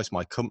paid twice.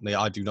 My company,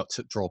 I do not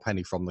draw a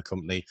penny from the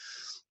company.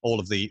 All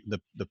of the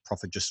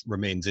profit just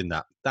remains in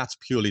that. That's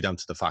purely down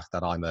to the fact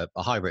that I'm a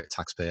high rate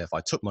taxpayer. If I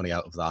took money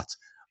out of that,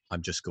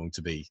 I'm just going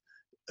to be,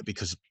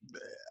 because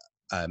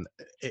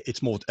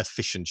it's more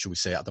efficient, shall we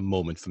say, at the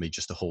moment for me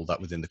just to hold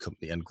that within the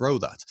company and grow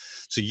that.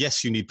 So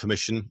yes, you need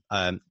permission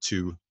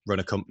to run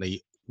a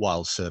company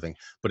while serving,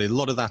 but a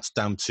lot of that's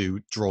down to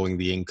drawing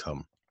the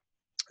income.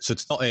 So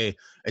it's not a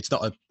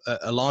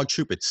large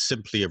hoop. It's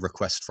simply a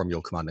request from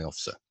your commanding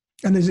officer.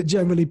 And is it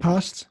generally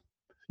passed?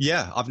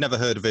 Yeah, I've never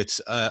heard of it.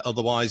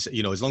 Otherwise,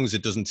 as long as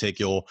it doesn't take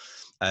your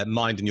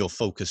mind and your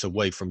focus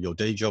away from your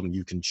day job, and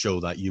you can show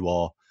that you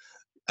are,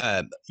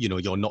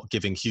 you're not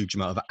giving huge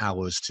amount of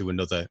hours to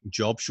another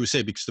job, should we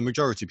say? Because the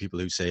majority of people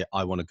who say,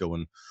 I want to go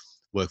and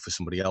work for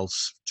somebody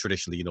else,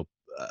 traditionally, a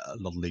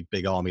lot of the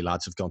big army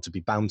lads have gone to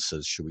be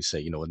bouncers, should we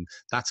say? And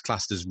that's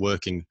classed as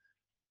working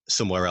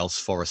somewhere else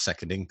for a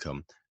second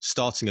income.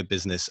 Starting a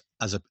business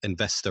as an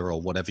investor or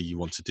whatever you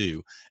want to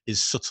do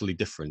is subtly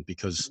different,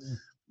 because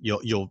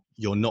you're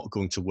not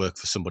going to work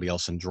for somebody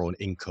else and draw an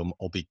income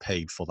or be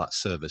paid for that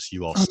service.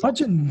 You are. I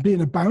imagine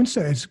being a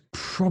bouncer is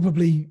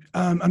probably,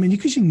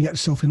 because you can get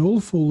yourself in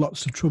awful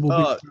lots of trouble,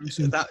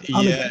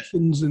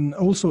 allegations and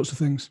all sorts of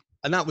things.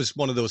 And that was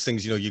one of those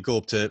things, you go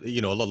up to,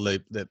 a lot of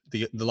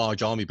the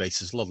large army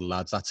bases, a lot of the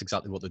lads, that's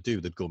exactly what they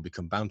do. They'd go and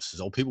become bouncers.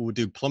 Or people would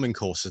do plumbing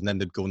courses and then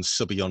they'd go and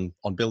subby on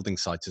building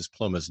sites as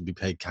plumbers and be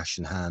paid cash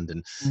in hand.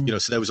 And,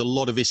 so there was a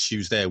lot of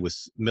issues there with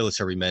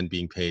military men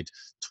being paid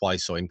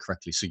twice or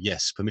incorrectly. So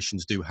yes,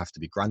 permissions do have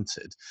to be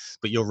granted,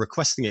 but you're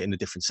requesting it in a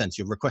different sense.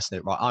 You're requesting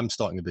it, right, I'm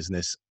starting a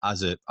business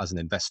as an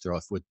investor,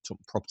 if we're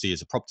property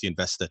as a property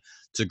investor,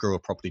 to grow a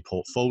property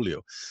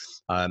portfolio.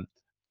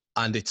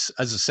 And it's,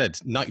 as I said,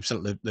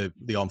 90% of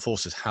the armed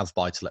forces have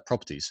buy-to-let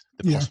properties.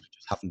 They possibly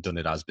just haven't done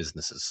it as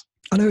businesses.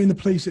 I know in the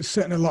police it's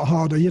certainly a lot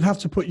harder. You'd have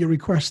to put your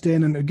request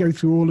in and go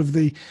through all of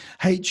the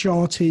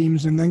HR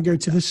teams and then go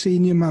to the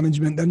senior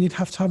management. Then you'd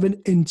have to have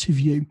an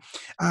interview.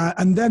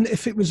 And then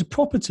if it was a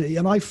property,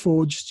 and I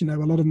forged, a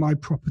lot of my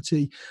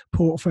property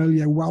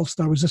portfolio whilst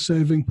I was a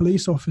serving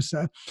police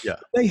officer,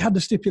 they had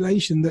the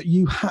stipulation that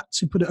you had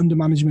to put it under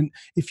management.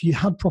 If you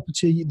had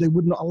property, they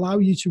would not allow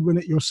you to run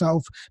it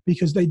yourself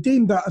because they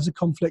deemed that as a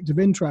conflict of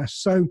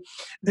interest. So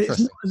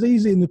it's not as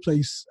easy in the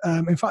police.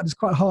 In fact, it's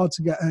quite hard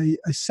to get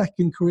a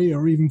second career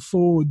or even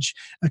forge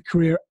a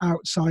career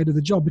outside of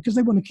the job because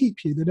they want to keep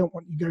you. They don't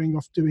want you going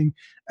off doing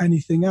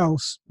anything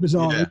else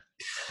bizarre.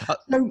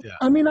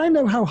 I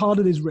know how hard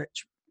it is,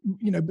 Rich,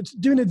 but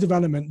doing a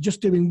development,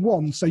 just doing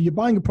one. So you're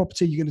buying a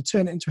property, you're going to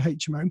turn it into a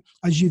HMO,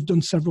 as you've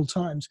done several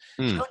times.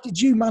 How did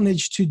you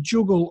manage to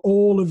juggle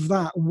all of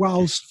that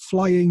whilst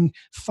flying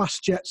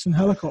fast jets and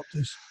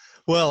helicopters?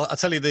 Well, I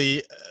tell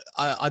you,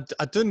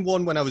 I'd done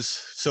one when I was,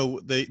 so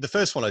the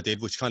first one I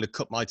did, which kind of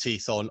cut my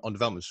teeth on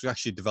developments, was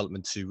actually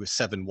development to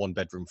 7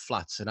 one-bedroom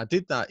flats. And I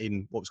did that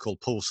in what was called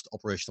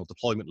post-operational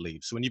deployment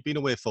leave. So when you've been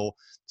away for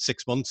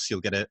 6 months,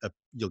 you'll get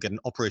an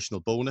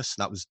operational bonus.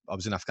 And I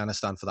was in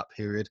Afghanistan for that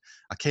period.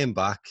 I came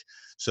back.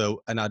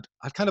 And I'd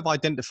kind of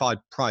identified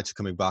prior to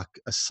coming back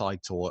a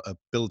site or a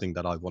building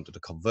that I wanted to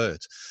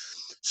convert.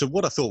 So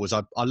what I thought was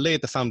I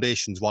laid the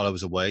foundations while I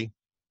was away.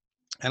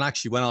 And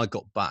actually, when I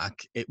got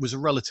back, it was a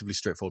relatively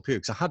straightforward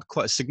period because I had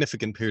quite a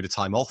significant period of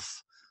time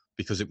off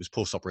because it was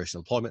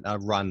post-operational deployment. And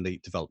I ran the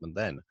development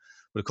then.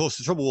 But of course,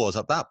 the trouble was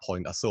at that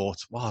point, I thought,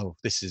 wow,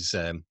 this is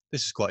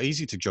quite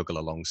easy to juggle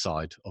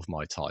alongside of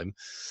my time.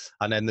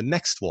 And then the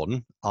next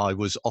one, I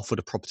was offered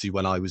a property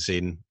when I was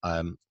in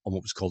on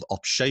what was called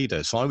Op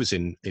Shader. So I was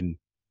in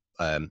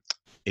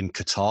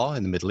Qatar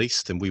in the Middle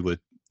East, and we were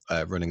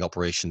running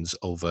operations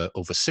over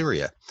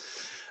Syria.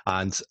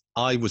 And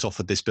I was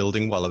offered this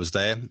building while I was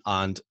there,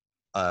 and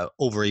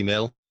over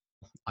email,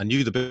 I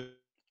knew the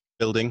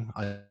building,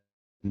 I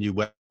knew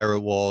where it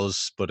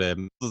was, but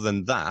other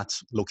than that,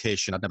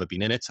 location, I'd never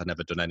been in it, I'd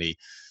never done any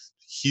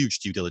huge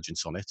due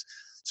diligence on it.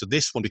 So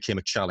this one became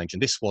a challenge,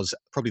 and this was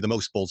probably the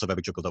most balls I've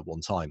ever juggled at one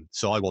time.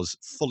 So I was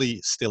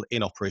fully still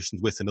in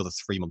operations with another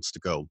 3 months to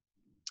go.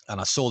 And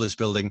I saw this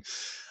building,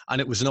 and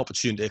it was an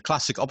opportunity, a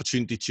classic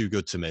opportunity too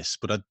good to miss.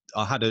 But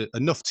I had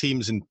enough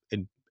teams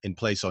in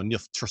place, or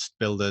enough trust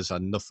builders,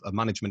 enough a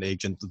management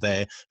agent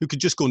there who could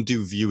just go and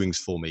do viewings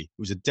for me. It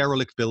was a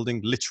derelict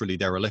building, literally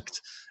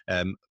derelict,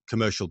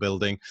 commercial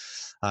building.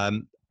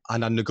 And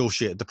I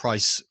negotiated the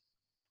price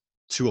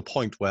to a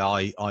point where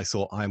I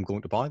thought, I am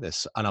going to buy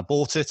this. And I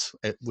bought it.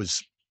 It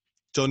was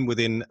done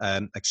within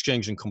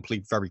exchange and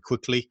complete very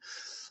quickly.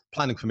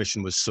 Planning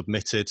permission was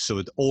submitted.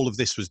 So all of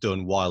this was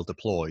done while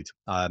deployed.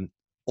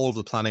 All of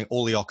the planning,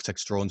 all the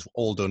architect's drawings were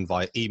all done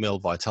via email,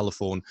 via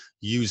telephone,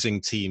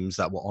 using teams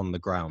that were on the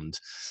ground.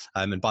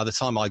 And by the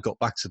time I got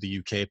back to the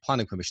UK,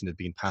 planning permission had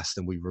been passed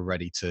and we were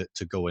ready to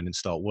go in and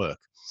start work.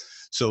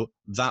 So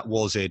that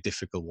was a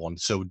difficult one.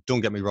 So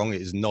don't get me wrong,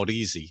 it is not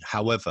easy.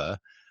 However,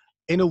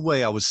 in a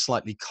way, I was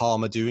slightly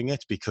calmer doing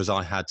it because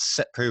I had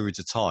set periods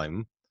of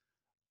time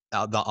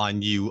that I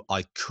knew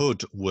I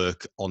could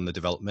work on the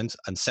development,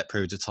 and set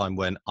periods of time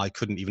when I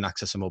couldn't even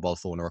access a mobile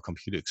phone or a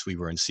computer because we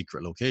were in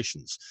secret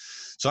locations.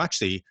 So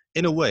actually,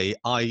 in a way,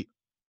 I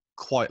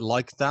quite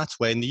like that,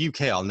 where in the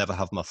UK, I'll never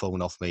have my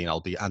phone off me and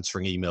I'll be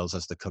answering emails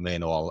as they come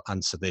in, or I'll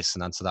answer this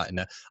and answer that.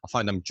 And I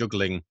find I'm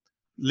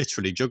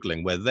literally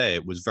juggling, where there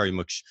it was very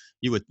much,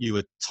 you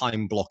were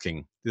time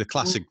blocking, the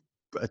classic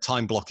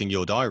time blocking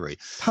your diary.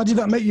 How did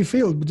that make you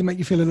feel? Did it make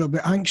you feel a little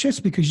bit anxious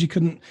because you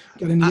couldn't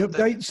get any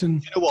updates?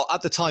 And you know what?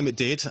 At the time, it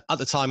did. At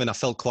the time, and I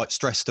felt quite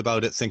stressed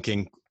about it,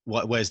 thinking,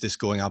 "Where's this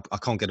going? I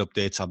can't get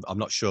updates. I'm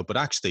not sure." But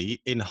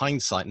actually, in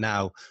hindsight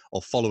now,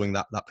 or following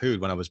that period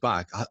when I was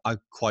back, I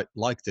quite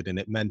liked it, and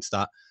it meant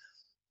that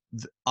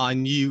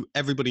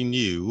everybody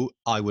knew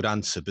I would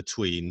answer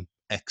between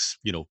X,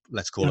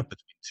 let's call it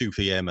between 2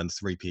 p.m. and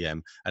 3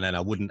 p.m. And then I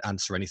wouldn't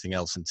answer anything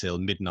else until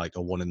midnight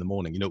or 1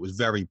 a.m. It was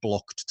very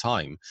blocked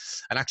time.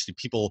 And actually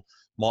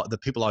the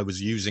people I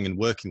was using and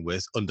working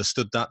with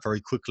understood that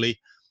very quickly.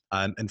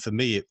 And for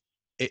me,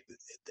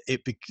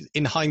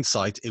 in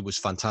hindsight, it was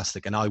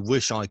fantastic. And I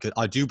wish I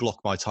do block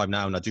my time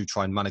now, and I do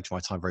try and manage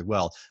my time very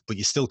well, but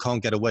you still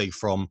can't get away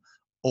from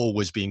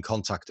always being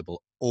contactable.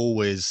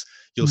 Always,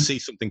 you'll see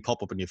something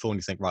pop up on your phone.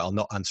 You think, right, I'll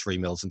not answer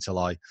emails until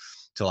I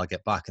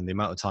get back. And the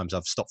amount of times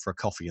I've stopped for a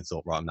coffee and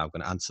thought, right, I'm now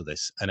going to answer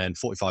this. And then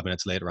 45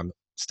 minutes later, I'm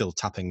still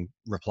tapping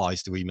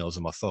replies to emails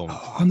on my phone.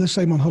 Oh, I'm the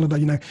same on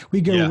holiday.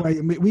 We go away,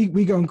 and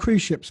we go on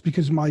cruise ships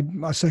because of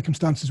my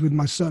circumstances with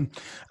my son.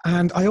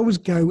 And I always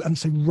go and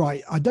say,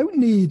 right, I don't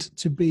need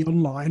to be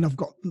online. I've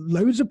got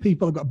loads of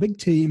people. I've got a big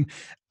team.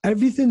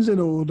 Everything's in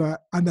order.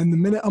 And then the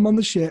minute I'm on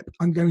the ship,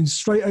 I'm going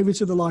straight over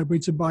to the library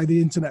to buy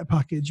the internet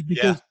package,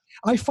 because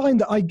I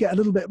find that I get a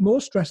little bit more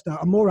stressed out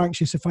and more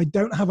anxious if I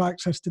don't have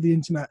access to the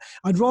internet.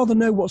 I'd rather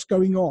know what's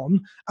going on,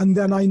 and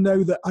then I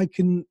know that I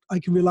can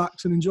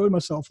relax and enjoy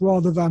myself,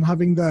 rather than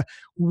having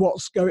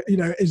what's going,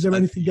 is there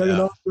anything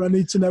going on? Do I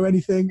need to know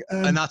anything?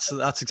 And that's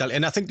exactly.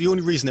 And I think the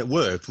only reason it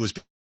worked was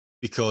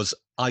because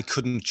I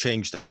couldn't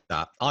change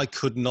that. I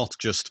could not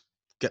just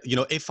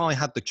if I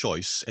had the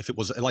choice, if it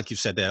was, like you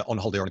said there, on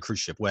holiday or on a cruise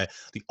ship where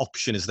the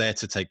option is there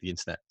to take the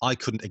internet, I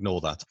couldn't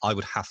ignore that. I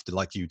would have to,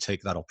 like you,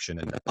 take that option,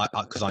 and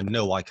because I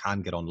know I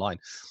can get online.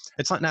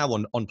 It's like now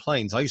on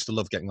planes. I used to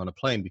love getting on a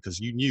plane because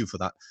you knew for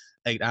that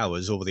 8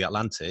 hours over the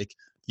Atlantic,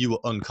 you were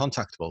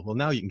uncontactable. Well,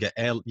 now you can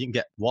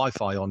get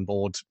Wi-Fi on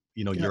board,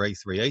 your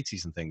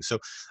A380s and things. So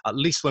at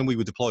least when we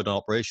were deployed on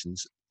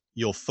operations,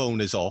 your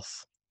phone is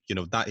off.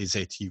 That is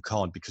it. You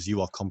can't, because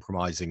you are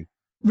compromising.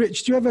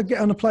 Rich, do you ever get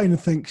on a plane and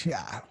think,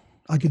 yeah,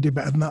 I could do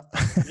better than that?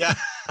 Yeah,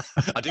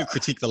 I do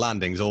critique the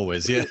landings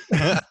always, yeah.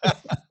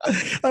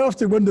 I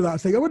often wonder that. I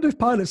think, I wonder if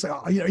pilots say,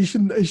 you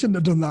shouldn't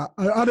have done that.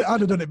 I'd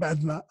have done it better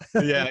than that.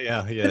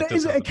 Yeah.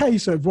 Is it a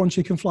case of once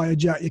you can fly a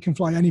jet, you can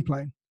fly any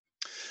plane?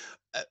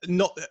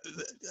 Not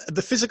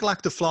the physical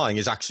act of flying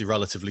is actually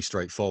relatively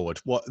straightforward.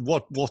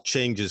 What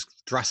changes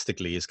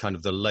drastically is kind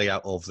of the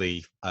layout of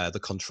the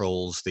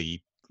controls, the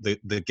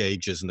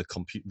gauges, and the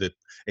compute.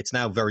 It's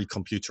now very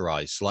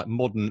computerized. So like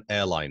modern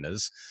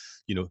airliners,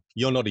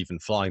 you're not even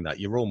flying that.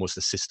 You're almost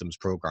a systems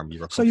program.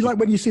 So you like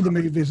when you see the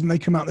movies and they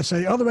come out and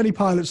say, "Are there any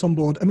pilots on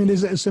board?" I mean,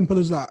 is it as simple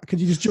as that?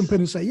 Could you just jump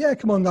in and say, "Yeah,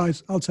 come on,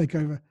 guys, I'll take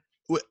over"?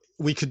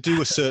 We could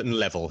do a certain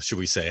level, should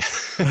we say?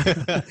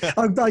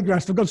 I've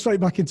digressed. I've gone straight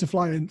back into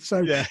flying.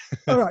 So, yeah.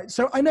 All right.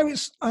 So I know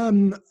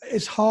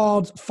it's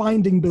hard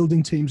finding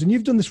building teams, and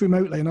you've done this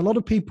remotely. And a lot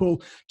of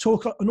people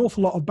talk an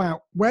awful lot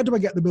about where do I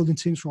get the building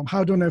teams from?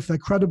 How do I know if they're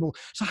credible?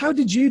 So how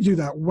did you do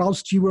that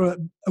whilst you were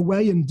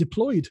away and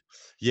deployed?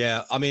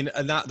 Yeah, I mean,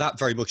 and that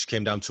very much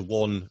came down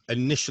to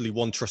initially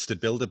one trusted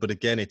builder, but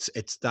again,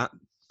 it's that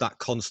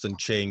constant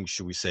change,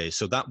 should we say?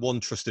 So that one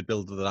trusted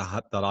builder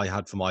that I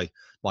had for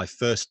my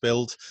first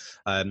build,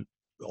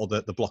 or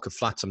the block of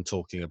flats I'm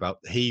talking about,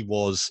 he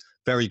was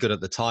very good at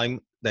the time.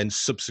 Then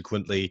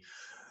subsequently,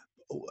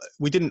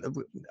 we didn't.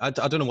 I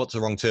don't know what's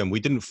the wrong term.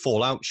 We didn't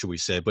fall out, should we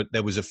say? But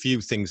there was a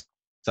few things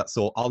that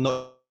thought I'll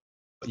not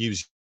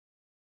use.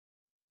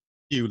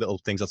 Few little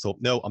things I thought,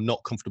 no, I'm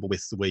not comfortable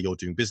with the way you're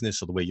doing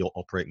business or the way you're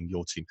operating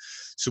your team.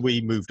 So we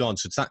moved on.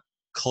 So it's that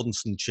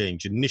constant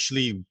change.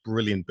 Initially,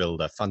 brilliant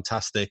builder,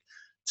 fantastic,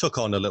 took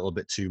on a little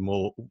bit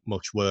too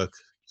much work,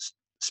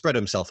 spread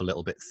himself a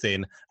little bit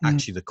thin.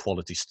 Actually, the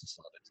quality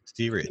started to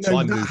deteriorate. So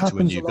I moved to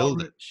a new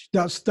builder.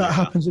 That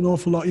happens an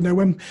awful lot.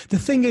 When the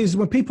thing is,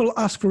 when people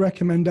ask for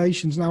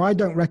recommendations, now I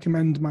don't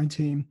recommend my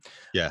team.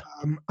 Yeah.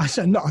 I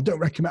said, no, I don't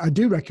recommend. I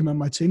do recommend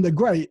my team. They're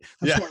great.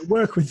 That's why I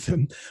work with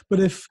them. But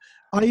if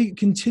I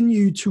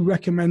continue to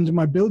recommend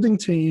my building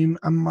team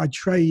and my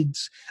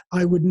trades,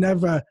 I would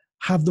never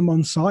have them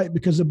on site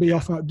because they'll be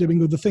off out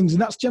doing other things.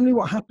 And that's generally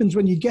what happens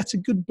when you get a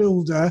good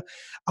builder.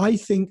 I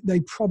think they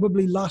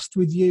probably last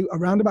with you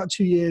around about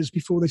 2 years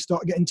before they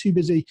start getting too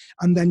busy,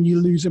 and then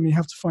you lose them and you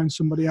have to find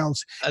somebody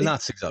else. And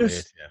that's exactly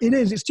it. Yeah. It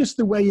is. It's just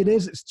the way it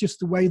is. It's just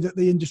the way that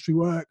the industry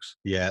works.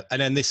 Yeah.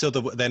 And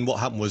then what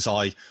happened was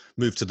I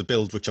moved to the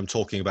build, which I'm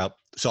talking about.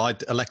 So I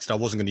elected I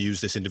wasn't going to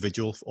use this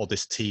individual or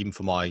this team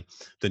for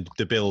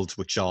the build,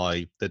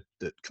 the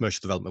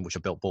commercial development, which I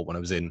bought when I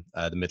was in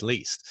the Middle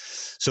East.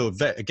 So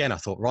again, I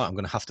thought, right, I'm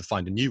going to have to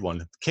find a new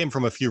one. Came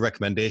from a few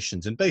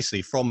recommendations, and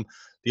basically from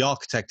the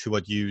architect who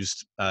I'd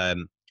used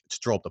to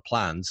draw up the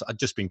plans. I'd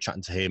just been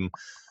chatting to him.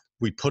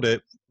 We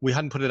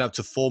hadn't put it out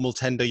to formal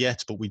tender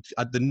yet, but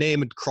the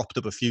name had cropped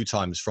up a few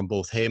times from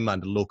both him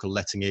and a local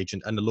letting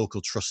agent and a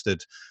local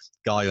trusted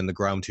guy on the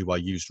ground who I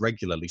used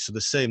regularly. So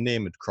the same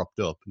name had cropped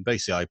up, and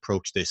basically I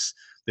approached this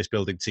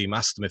building team,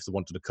 asked them if they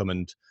wanted to come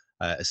and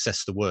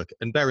assess the work.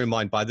 And bear in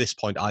mind, by this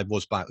point, I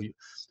was back.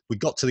 We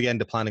got to the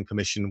end of planning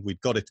permission.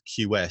 We'd got it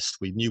QS.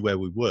 We knew where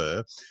we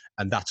were,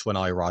 and that's when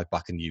I arrived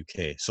back in the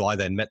UK. So I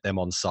then met them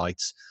on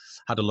site,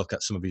 had a look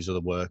at some of his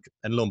other work,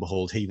 and lo and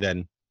behold, he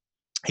then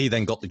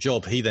got the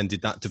job. He then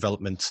did that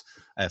development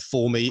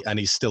for me, and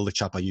he's still the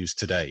chap I use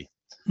today.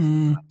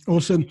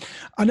 Awesome.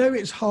 I know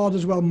it's hard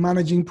as well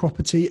managing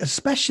property,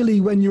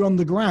 especially when you're on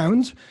the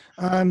ground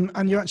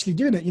and you're actually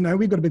doing it.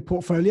 We've got a big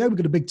portfolio, we've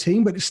got a big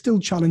team, but it's still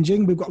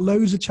challenging. We've got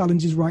loads of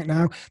challenges right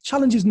now.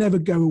 Challenges never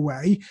go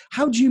away.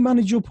 How do you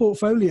manage your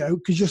portfolio?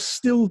 Because you're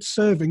still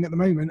serving at the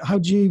moment. How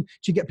do you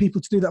get people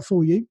to do that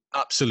for you?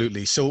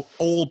 Absolutely. So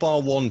all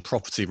bar one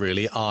property,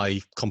 really, I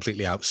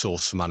completely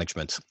outsource for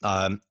management.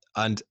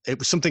 And it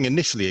was something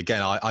initially,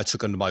 again, I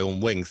took under my own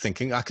wing,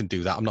 thinking I can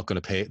do that. I'm not going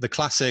to pay the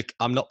classic.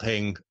 I'm not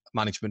paying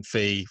management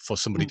fee for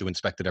somebody to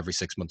inspect it every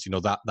 6 months.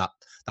 That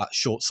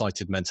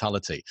short-sighted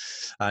mentality.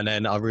 And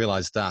then I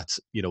realized that,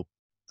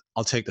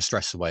 I'll take the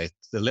stress away.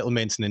 The little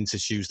maintenance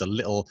issues, the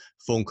little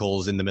phone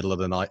calls in the middle of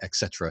the night,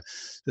 etc.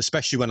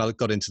 Especially when I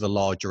got into the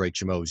larger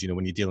HMOs,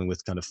 when you're dealing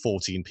with kind of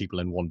 14 people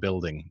in one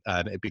building,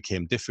 it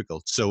became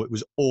difficult. So it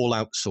was all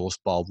outsourced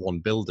bar one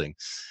building.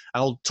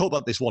 And I'll talk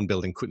about this one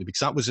building quickly because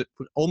that was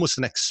almost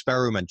an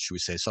experiment, should we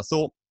say. So I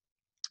thought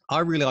I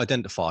really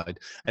identified,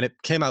 and it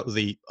came out of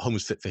the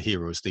Homes Fit for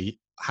Heroes, the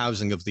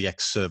housing of the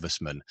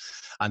ex-servicemen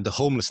and the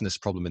homelessness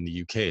problem in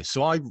the UK.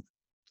 So I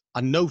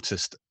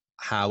noticed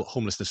how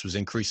homelessness was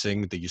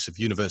increasing, the use of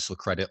universal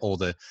credit, or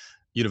the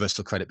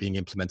universal credit being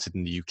implemented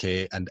in the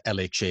UK, and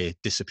LHA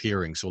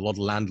disappearing. So a lot of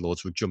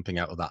landlords were jumping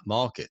out of that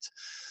market.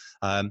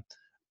 And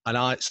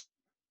I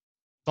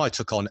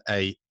took on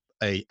a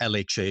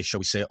LHA, shall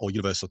we say, or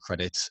universal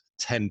credit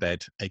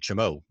 10-bed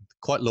HMO,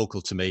 quite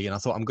local to me. And I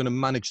thought, I'm going to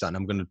manage that, and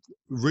I'm going to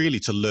really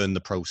to learn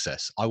the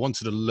process. I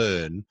wanted to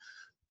learn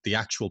the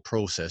actual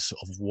process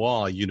of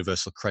why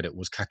universal credit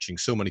was catching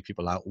so many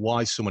people out,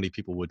 why so many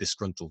people were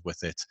disgruntled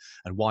with it,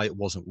 and why it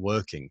wasn't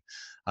working.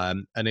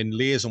 And in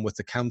liaison with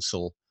the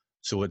council,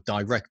 so a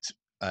direct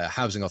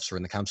housing officer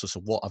in the council,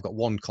 so I've got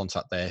one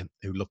contact there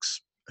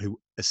who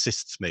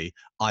assists me.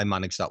 I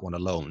manage that one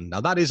alone. Now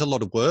that is a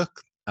lot of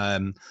work.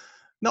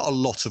 Not a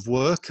lot of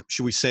work,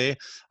 should we say.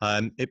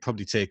 It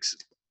probably takes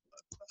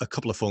a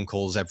couple of phone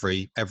calls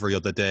every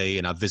other day,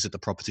 and I visit the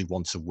property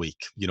once a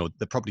week.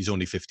 The property's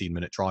only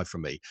 15-minute drive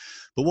from me.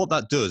 But what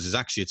that does is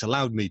actually it's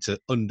allowed me to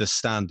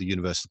understand the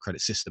universal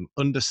credit system,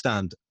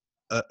 understand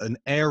an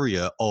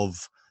area of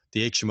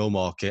the HMO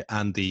market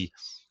and the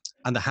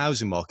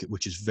housing market,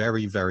 which is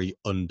very, very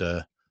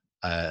under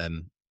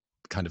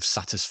kind of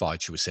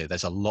satisfied, should we say.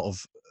 There's a lot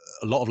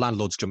of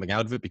landlords jumping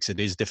out of it because it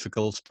is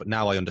difficult, but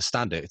now I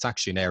understand it. It's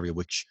actually an area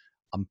which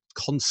I'm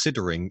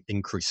considering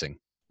increasing.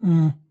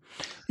 Mm.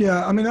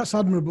 Yeah, I mean, that's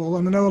admirable.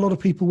 And I know a lot of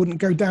people wouldn't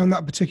go down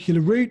that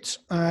particular route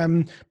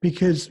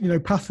because,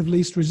 path of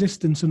least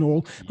resistance and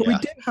all. But we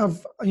did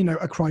have,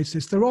 a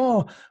crisis. There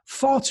are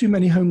far too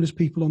many homeless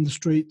people on the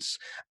streets.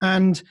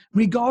 And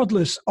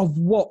regardless of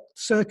what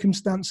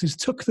circumstances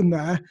took them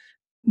there,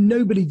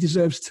 nobody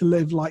deserves to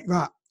live like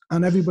that.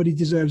 And everybody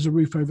deserves a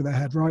roof over their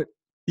head, right?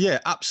 Yeah,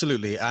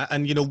 absolutely.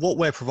 And what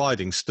we're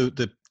providing, so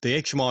the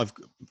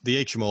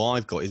HMO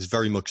I've got is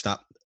very much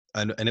that.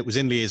 And it was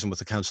in liaison with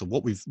the council.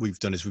 What we've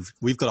done is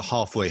we've got a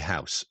halfway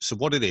house. So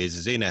what it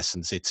is in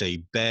essence, it's a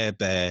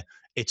bare.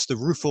 It's the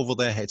roof over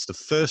their head. It's the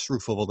first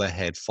roof over their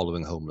head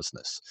following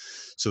homelessness.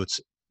 So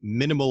it's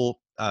minimal.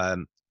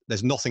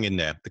 There's nothing in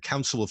there. The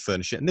council will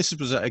furnish it, and this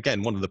was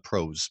again one of the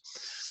pros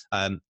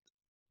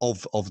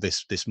of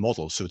this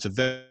model. So it's a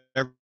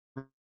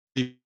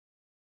very,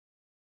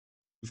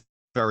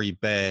 very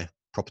bare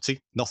property.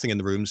 Nothing in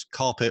the rooms.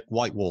 Carpet,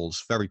 white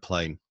walls, very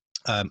plain.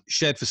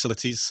 Shared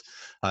facilities.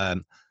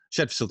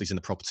 Shared facilities in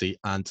the property,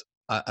 and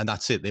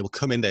that's it. They will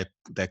come in,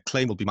 their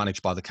claim will be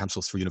managed by the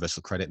council through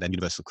Universal Credit, and then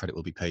Universal Credit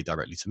will be paid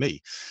directly to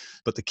me.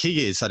 But the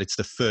key is that it's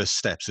the first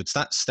step. So it's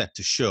that step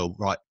to show,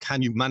 right,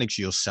 can you manage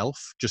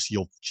yourself, just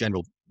your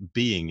general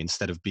being,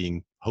 instead of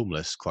being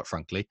homeless, quite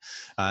frankly,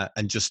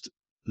 and just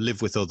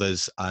live with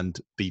others and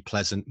be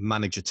pleasant,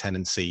 manage a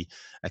tenancy,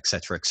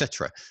 etc.,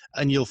 etc.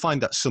 And you'll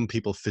find that some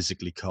people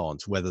physically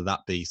can't, whether that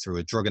be through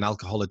a drug and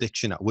alcohol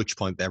addiction, at which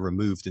point they're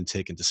removed and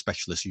taken to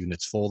specialist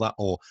units for that,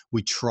 or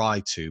we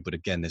try to, but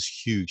again, there's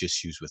huge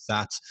issues with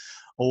that.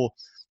 Or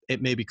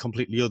it may be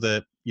completely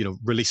other,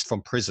 released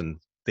from prison.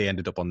 They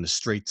ended up on the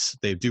streets.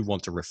 They do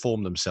want to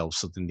reform themselves,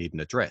 so they need an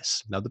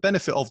address. Now, the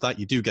benefit of that,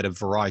 you do get a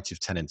variety of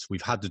tenants.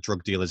 We've had the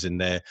drug dealers in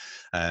there.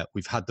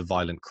 We've had the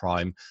violent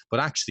crime. But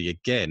actually,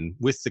 again,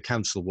 with the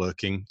council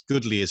working,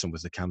 good liaison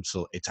with the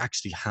council, it's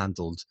actually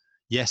handled.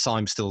 Yes,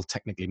 I'm still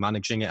technically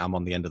managing it. I'm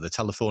on the end of the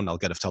telephone. I'll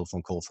get a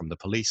telephone call from the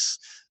police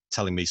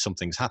telling me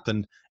something's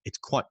happened. It's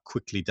quite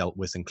quickly dealt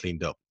with and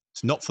cleaned up.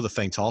 It's not for the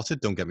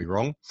faint-hearted, don't get me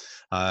wrong.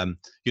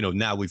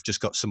 Now we've just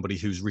got somebody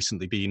who's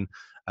recently been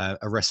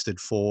arrested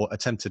for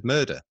attempted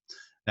murder.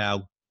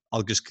 Now,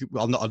 I'll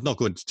not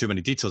go into too many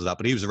details of that,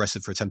 but he was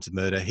arrested for attempted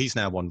murder. He's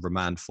now on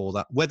remand for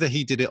that. Whether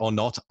he did it or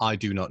not, I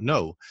do not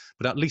know.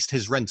 But at least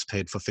his rent's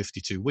paid for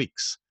 52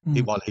 weeks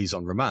while he's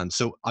on remand.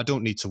 So I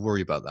don't need to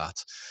worry about that.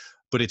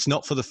 But it's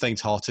not for the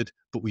faint-hearted,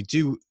 but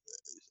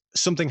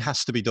something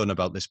has to be done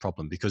about this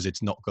problem because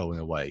it's not going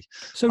away.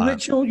 So,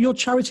 Rich, your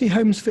charity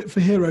Homes Fit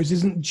for Heroes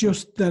isn't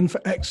just then for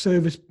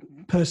ex-service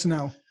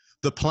personnel?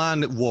 The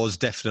plan was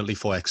definitely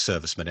for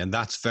ex-servicemen, and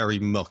that's very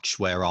much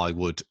where I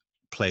would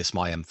place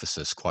my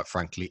emphasis, quite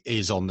frankly,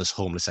 is on this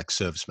homeless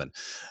ex-serviceman.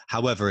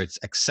 However, it's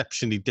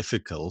exceptionally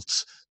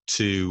difficult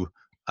to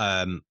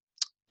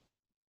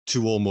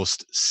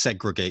almost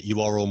segregate.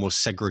 You are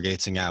almost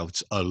segregating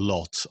out a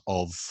lot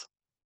of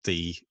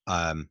the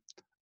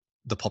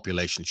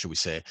population, should we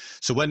say.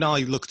 So when I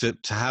look to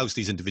house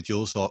these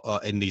individuals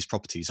or in these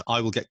properties, I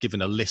will get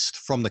given a list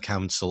from the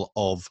council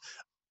of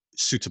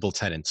suitable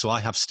tenants. So I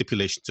have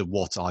stipulations of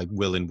what I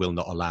will and will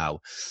not allow.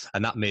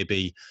 And that may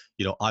be,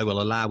 I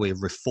will allow a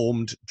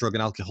reformed drug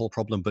and alcohol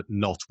problem, but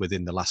not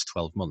within the last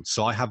 12 months.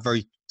 So I have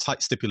very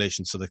tight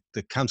stipulations. So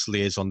the council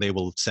liaison, they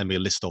will send me a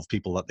list of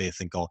people that they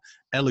think are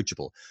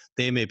eligible.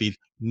 They may be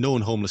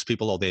known homeless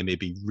people, or they may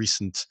be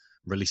recent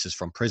releases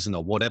from prison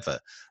or whatever.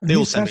 And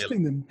who's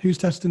testing them? Who's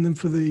testing them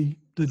for the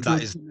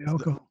drugs and the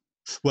alcohol?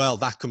 Well,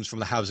 that comes from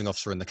the housing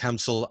officer and the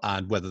council,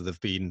 and whether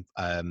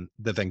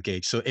they've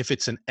engaged. So if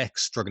it's an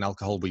ex-drug and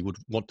alcohol, we would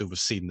want to have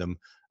seen them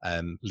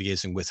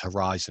liaising with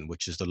Horizon,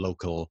 which is the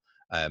local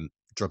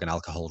drug and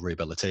alcohol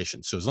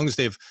rehabilitation. So as long as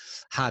they've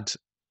had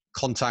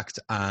contact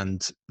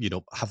and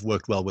have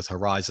worked well with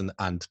Horizon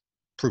and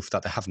proof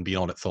that they haven't been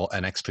on it for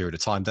an X period of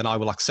time, then I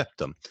will accept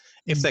them.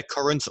 If they're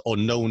current or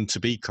known to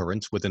be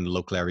current within the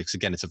local area, because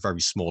again, it's a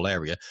very small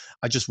area,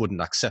 I just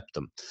wouldn't accept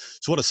them.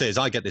 So what I say is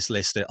I get this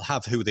list, it'll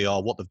have who they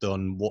are, what they've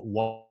done,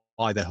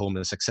 why they're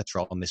homeless,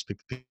 etc. on this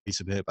piece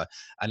of paper.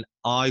 And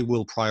I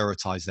will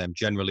prioritize them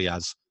generally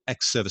as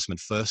ex-servicemen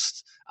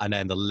first, and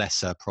then the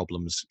lesser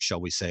problems,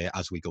 shall we say,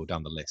 as we go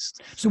down the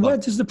list. So where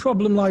does the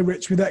problem lie,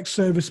 Rich, with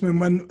ex-servicemen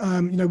when,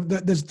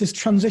 there's this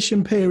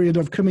transition period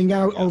of coming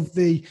out of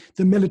the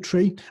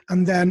military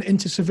and then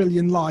into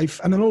civilian life,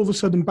 and then all of a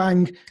sudden,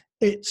 bang,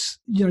 it's,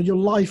 your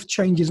life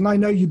changes. And I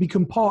know you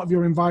become part of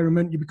your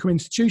environment, you become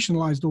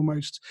institutionalized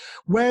almost.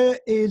 Where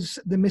is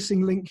the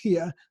missing link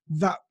here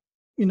that,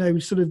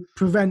 sort of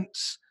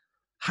prevents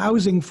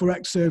housing for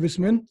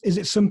ex-servicemen? Is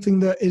it something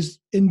that is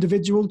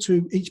individual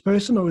to each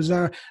person, or is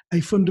there a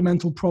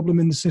fundamental problem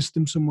in the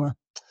system somewhere?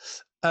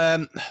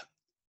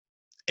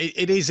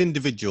 It is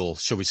individual,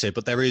 shall we say,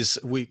 but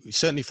we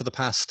certainly for the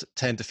past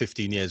 10 to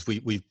 15 years,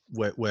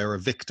 we're a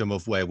victim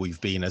of where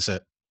we've been as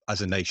a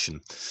nation.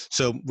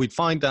 So we'd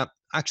find that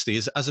actually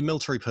as a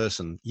military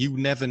person, you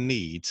never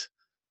need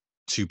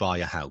to buy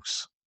a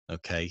house.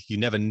 Okay, you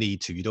never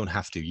need to. You don't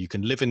have to. You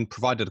can live in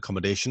provided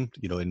accommodation,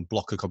 in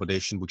block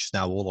accommodation, which is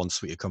now all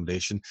ensuite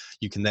accommodation.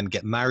 You can then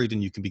get married,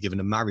 and you can be given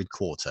a married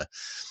quarter.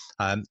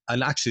 And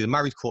actually, the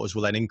married quarters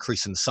will then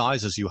increase in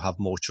size as you have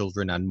more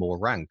children and more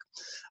rank.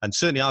 And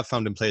certainly, I've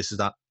found in places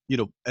that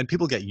and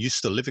people get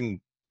used to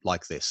living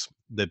like this.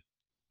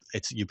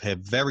 You pay a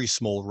very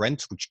small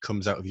rent, which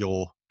comes out of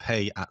your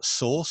pay at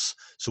source.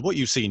 So what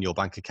you see in your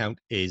bank account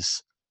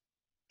is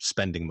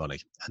spending money,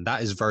 and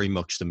that is very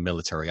much the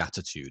military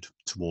attitude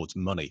towards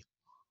money.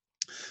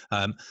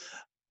 And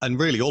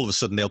really, all of a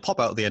sudden, they'll pop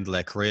out at the end of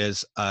their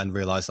careers and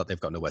realize that they've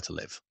got nowhere to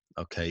live.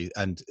 Okay,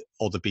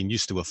 or they've been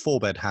used to a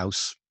 4-bed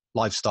house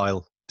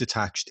lifestyle,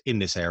 detached in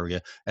this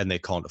area, and they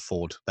can't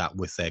afford that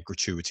with their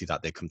gratuity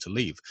that they come to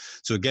leave.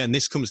 So again,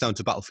 this comes down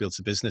to battlefields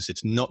of business.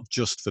 It's not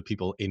just for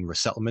people in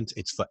resettlement,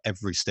 it's for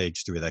every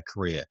stage through their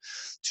career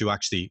to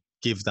actually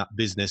give that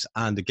business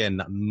and again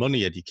that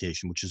money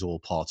education, which is all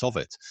part of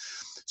it.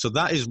 So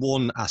that is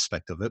one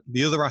aspect of it.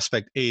 The other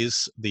aspect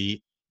is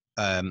the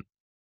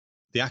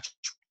actual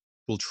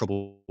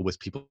trouble with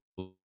people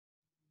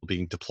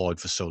being deployed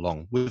for so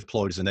long. We're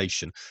deployed as a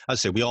nation. As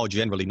I say, we are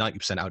generally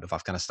 90% out of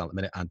Afghanistan at the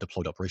minute and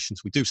deployed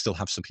operations. We do still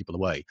have some people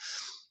away,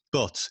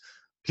 but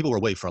people were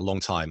away for a long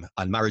time,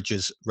 and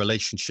marriages,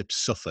 relationships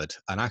suffered.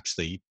 And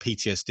actually,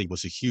 PTSD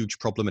was a huge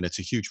problem, and it's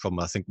a huge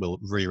problem I think will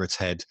rear its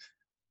head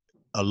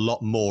a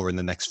lot more in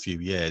the next few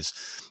years.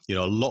 A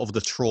lot of the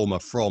trauma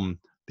from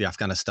the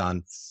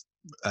Afghanistan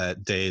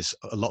days,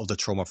 a lot of the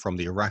trauma from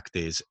the Iraq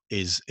days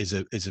is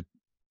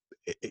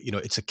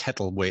it's a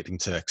kettle waiting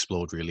to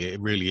explode. Really, it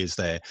really is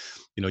there.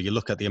 You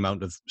look at the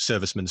amount of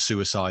servicemen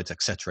suicides,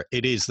 etc.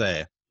 It is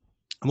there.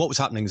 And what was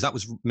happening is that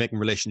was making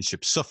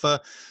relationships suffer,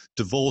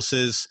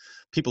 divorces,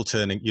 people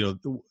turning.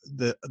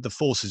 The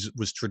forces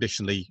was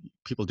traditionally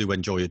people do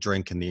enjoy a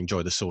drink and they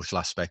enjoy the social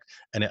aspect,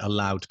 and it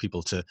allowed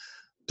people to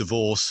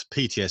divorce,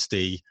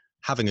 PTSD,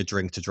 having a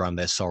drink to drown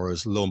their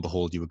sorrows. Lo and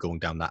behold, you were going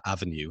down that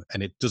avenue,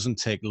 and it doesn't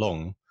take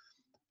long.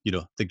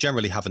 They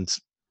generally haven't.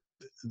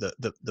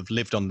 They've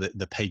lived on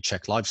the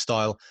paycheck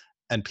lifestyle,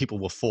 and people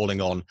were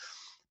falling on,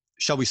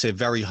 shall we say,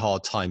 very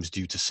hard times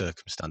due to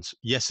circumstance.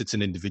 Yes, it's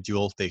an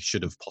individual. They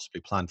should have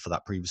possibly planned for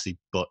that previously,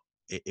 but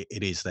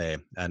it is there.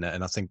 And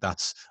I think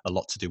that's a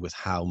lot to do with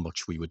how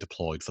much we were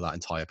deployed for that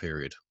entire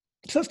period.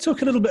 So let's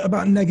talk a little bit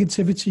about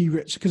negativity,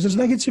 Rich, because there's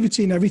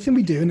negativity in everything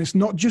we do, and it's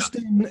not just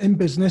in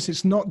business.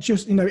 It's not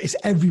just, it's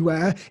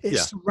everywhere. It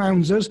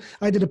surrounds us.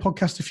 I did a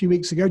podcast a few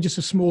weeks ago, just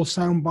a small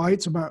sound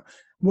bite about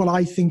what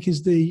I think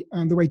is the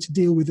way to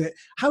deal with it.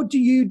 How do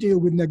you deal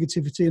with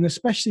negativity, and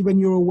especially when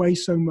you're away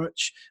so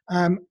much?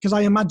 Because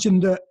I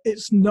imagine that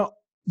it's not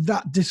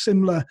that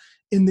dissimilar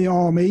in the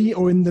army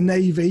or in the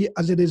Navy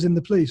as it is in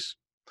the police.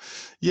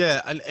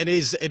 Yeah, and it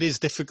is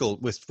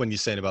difficult with when you're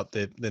saying about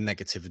the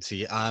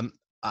negativity.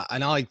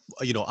 And I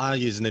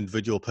as an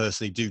individual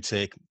personally do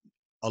take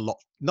a lot,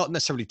 not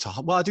necessarily to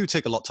heart. Well, I do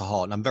take a lot to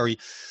heart, and I'm very,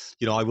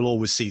 I will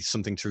always see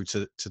something through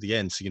to the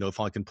end. So, if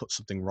I can put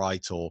something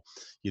right, or,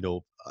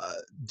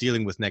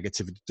 dealing with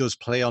negativity does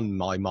play on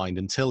my mind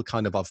until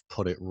kind of I've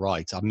put it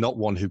right. I'm not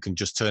one who can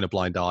just turn a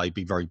blind eye,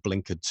 be very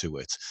blinkered to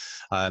it.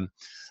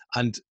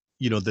 And,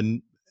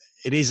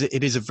 it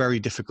is a very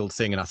difficult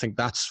thing. And I think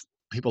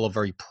people are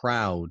very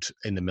proud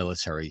in the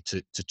military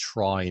to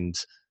try and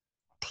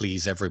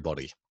please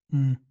everybody.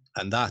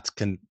 And that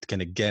can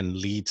again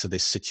lead to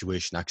this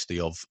situation actually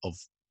of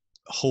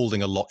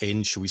holding a lot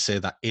in, shall we say,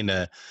 that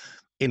inner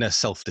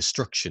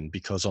self-destruction,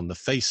 because on the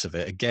face of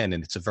it, again,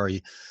 and it's a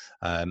very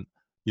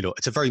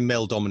it's a very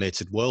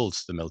male-dominated world,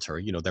 the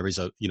military. There is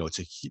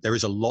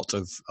a lot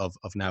of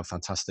now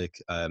fantastic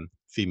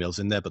females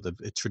in there, but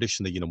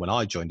traditionally, when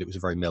I joined, it was a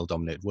very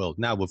male-dominated world.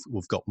 Now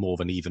we've got more of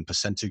an even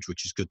percentage,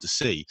 which is good to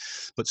see.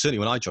 But certainly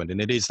when I joined,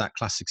 and it is that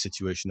classic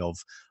situation of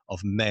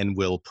men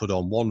will put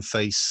on one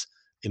face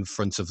in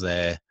front of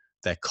their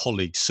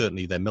colleagues,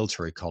 certainly their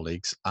military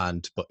colleagues,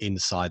 but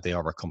inside they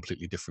are a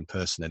completely different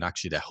person, and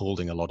actually they're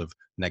holding a lot of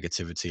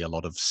negativity, a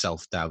lot of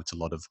self-doubt, a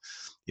lot of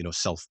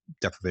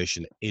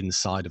self-deprivation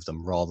inside of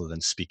them rather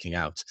than speaking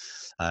out.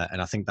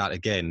 And I think that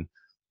again,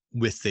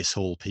 with this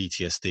whole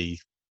PTSD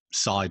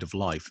side of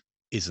life,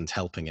 isn't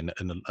helping. And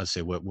as I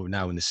say, we're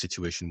now in this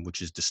situation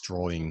which is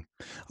destroying.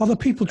 Are the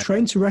people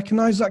trained to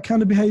recognize that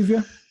kind of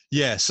behavior?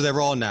 Yeah, so there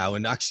are now,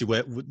 and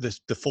actually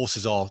the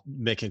forces are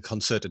making a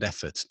concerted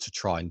effort to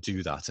try and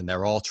do that. And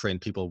there are trained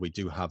people. We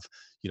do have,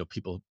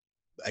 people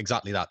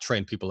exactly that,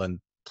 train people and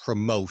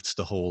promote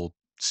the whole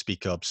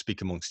speak up,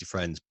 speak amongst your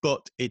friends.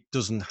 But it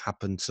doesn't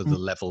happen to the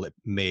level it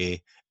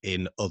may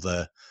in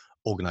other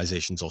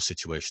organizations or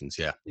situations.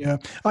 Yeah. Yeah,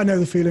 I know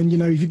the feeling. You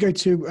know, if you go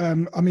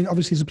to, I mean,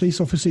 obviously as a police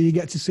officer, you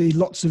get to see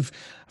lots of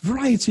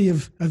variety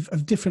of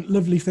different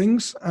lovely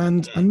things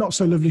and not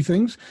so lovely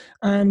things.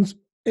 And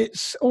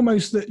it's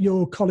almost that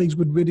your colleagues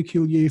would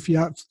ridicule you if you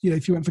had, you know,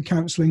 if you went for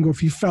counselling or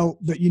if you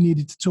felt that you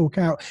needed to talk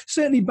out.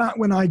 Certainly back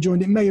when I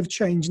joined, it may have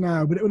changed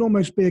now, but it would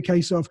almost be a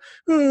case of,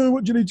 oh,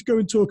 what do you need to go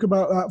and talk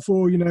about that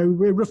for? You know,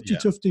 we're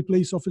roughy-tufty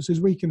police officers,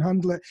 we can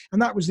handle it.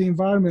 And that was the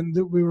environment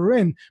that we were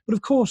in. But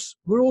of course,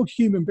 we're all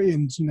human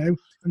beings, you know,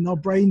 and our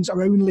brains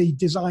are only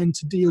designed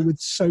to deal with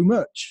so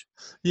much.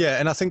 Yeah,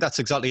 and I think that's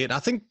exactly it. And I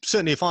think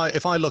certainly if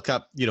I look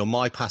at, you know,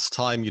 my past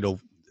time, you know,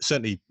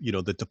 certainly, you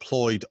know, the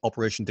deployed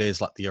operation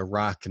days like the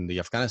Iraq and the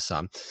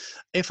Afghanistan,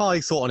 if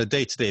I thought on a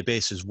day-to-day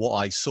basis what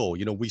I saw,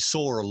 you know, we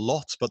saw a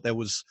lot, but there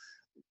was,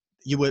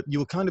 you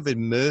were kind of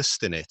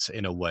immersed in it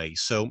in a way.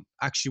 So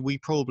actually we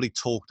probably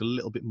talked a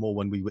little bit more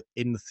when we were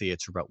in the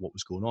theatre about what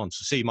was going on.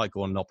 So say you might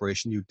go on an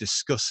operation, you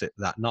discuss it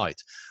that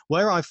night.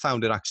 Where it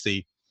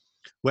actually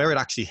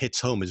hits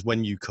home is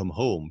when you come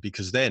home,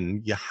 because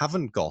then you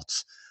haven't got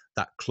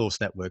that close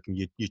network and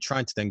you're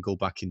trying to then go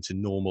back into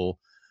normal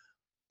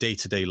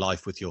day-to-day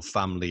life with your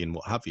family and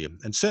what have you.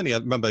 And certainly I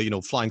remember, you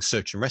know, flying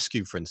search and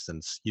rescue, for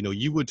instance, you know,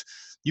 you would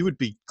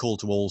be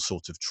called to all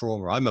sorts of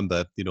trauma. I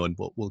remember, you know, and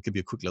we'll give you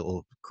a quick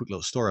little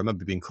story. I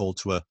remember being called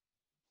to a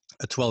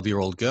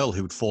 12-year-old girl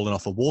who had fallen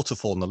off a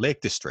waterfall in the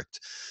Lake District.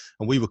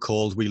 And we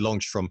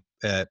launched from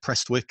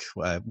Prestwick,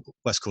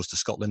 west coast of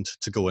Scotland,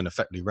 to go and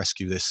effectively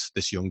rescue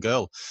this young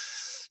girl.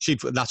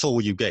 That's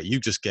all you get. You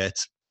just get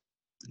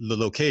the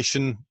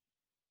location,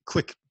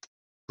 quick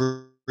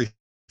brief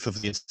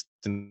of the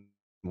incident,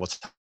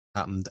 what's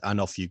happened, and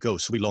off you go.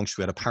 So we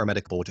had a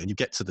paramedic board, and you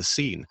get to the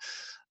scene.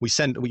 We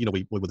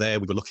were there,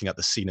 we were looking at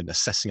the scene and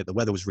assessing it. The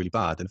weather was really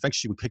bad. And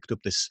eventually we picked up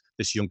this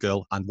young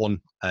girl and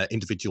one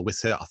individual with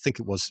her. I think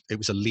it was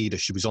a leader.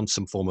 She was on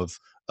some form of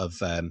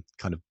kind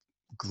of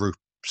group,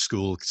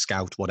 school,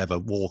 scout, whatever,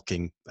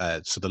 walking.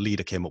 So the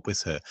leader came up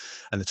with her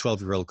and the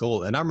 12-year-old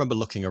girl. And I remember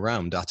looking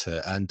around at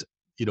her, and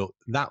you know,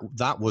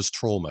 that was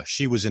trauma.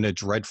 She was in a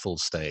dreadful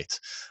state.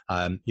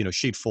 You know,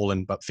 she'd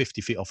fallen about 50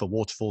 feet off a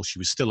waterfall. She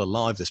was still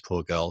alive, this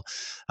poor girl.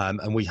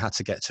 And we had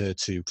to get her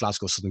to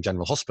Glasgow Southern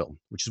General Hospital,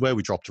 which is where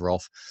we dropped her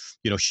off.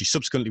 You know, she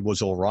subsequently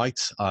was all right.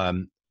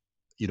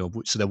 You know,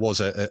 so there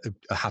was a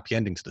happy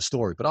ending to the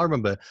story. But I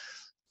remember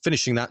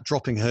finishing that,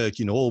 dropping her,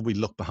 you know, we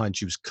looked behind,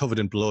 she was covered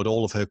in blood.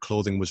 All of her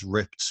clothing was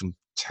ripped, some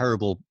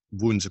terrible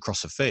wounds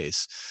across her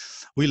face.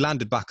 We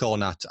landed back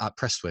on at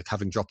Prestwick,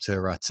 having dropped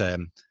her at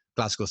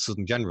Glasgow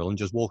Southern General, and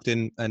just walked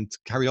in and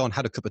carried on,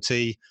 had a cup of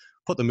tea,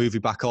 put the movie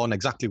back on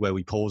exactly where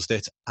we paused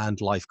it, and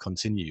life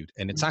continued.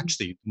 And it's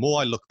actually, the more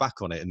I look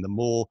back on it, and the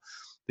more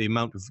the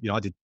amount of, you know, I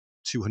did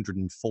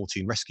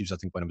 214 rescues, I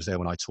think, when I was there,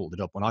 when I totaled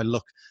it up. When I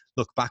look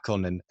back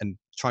on and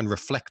try and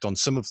reflect on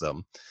some of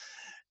them,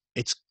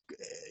 it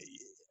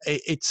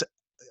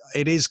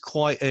is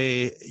quite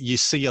you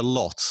see a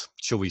lot,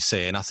 shall we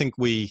say. And I think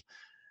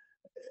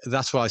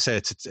that's why I say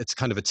it's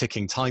kind of a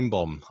ticking time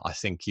bomb. I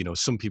think, you know,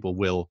 some people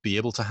will be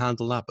able to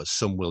handle that, but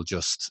some will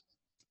just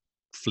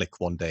flick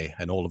one day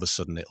and all of a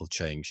sudden it'll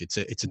change. It's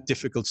a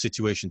difficult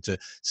situation to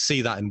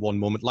see that in one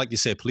moment. Like you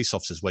say, police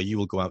officers, where you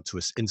will go out to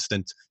an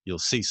incident, you'll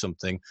see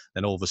something,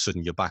 then all of a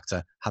sudden you're back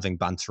to having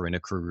banter in a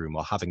crew room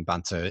or having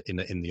banter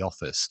in the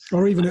office.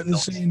 Or even at the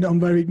scene.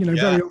 Very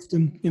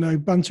often, you know,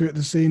 banter at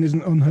the scene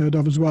isn't unheard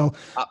of as well.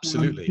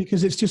 Absolutely.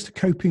 Because it's just a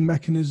coping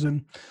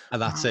mechanism.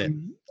 And that's it.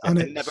 And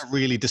they're never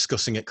really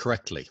discussing it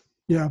correctly.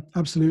 Yeah,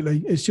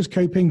 absolutely. It's just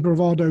coping.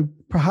 Bravado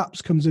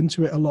perhaps comes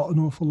into it an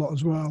awful lot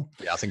as well.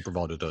 Yeah, I think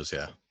bravado does,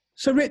 yeah.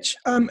 So, Rich,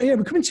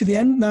 we're coming to the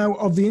end now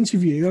of the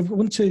interview. I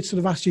want to sort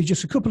of ask you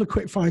just a couple of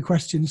quick fire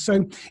questions.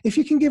 So if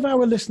you can give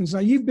our listeners,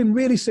 now you've been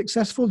really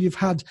successful. You've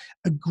had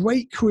a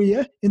great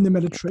career in the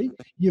military.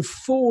 You've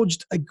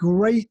forged a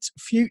great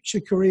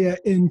future career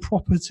in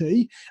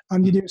property,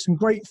 and you're doing some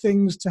great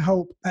things to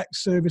help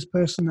ex-service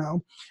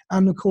personnel.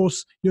 And of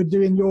course, you're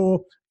doing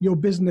your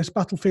business,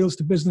 Battlefields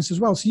to Business, as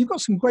well. So you've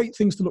got some great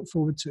things to look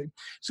forward to.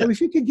 So if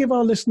you could give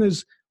our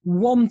listeners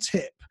one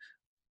tip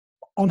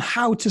on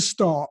how to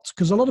start,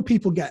 because a lot of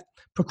people get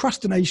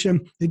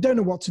procrastination, they don't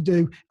know what to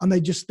do, and they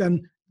just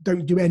then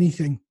don't do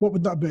anything. What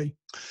would that be?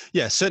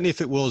 Yeah, certainly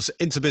if it was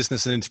into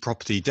business and into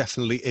property,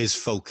 definitely is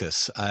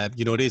focus.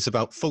 You know, it is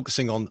about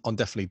focusing on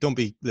definitely, don't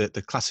be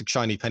the classic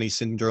shiny penny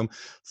syndrome.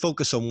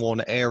 Focus on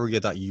one area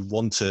that you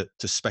want to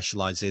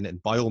specialize in.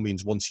 And by all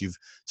means, once you've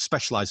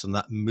specialized on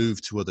that,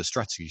 move to other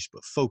strategies,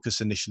 but focus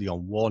initially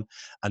on one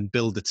and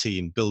build a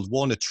team. Build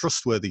a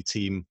trustworthy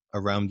team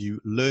around you.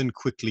 Learn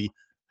quickly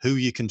who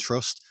you can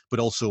trust, but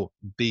also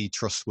be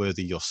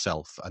trustworthy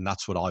yourself. And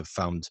that's what I've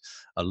found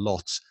a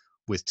lot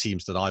with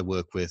teams that I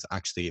work with.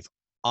 Actually, if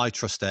I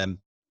trust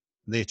them,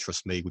 they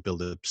trust me, we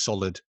build a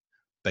solid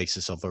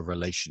basis of a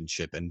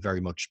relationship and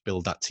very much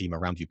build that team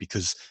around you,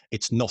 because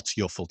it's not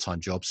your full-time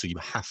job. So you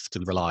have to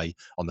rely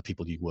on the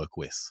people you work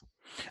with.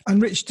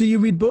 And Rich, do you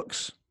read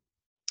books?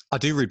 I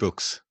do read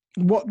books.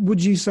 What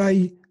would you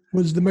say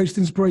was the most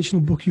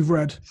inspirational book you've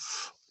read?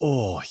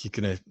 Oh, you're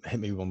going to hit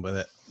me one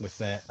with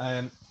that.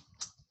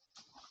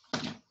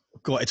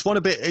 Go on. It's one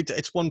a bit.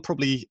 It's one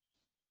probably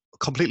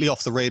completely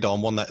off the radar,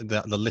 and one that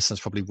the listeners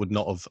probably would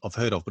not have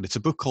heard of. But it's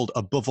a book called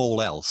Above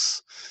All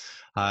Else,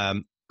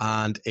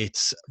 and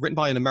it's written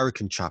by an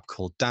American chap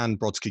called Dan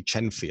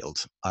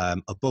Brodsky-Chenfield.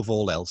 Above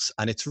All Else,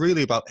 and it's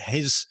really about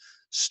his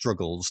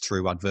struggles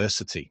through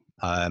adversity.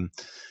 And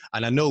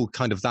I know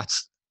kind of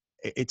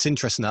it's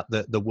interesting that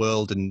the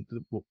world and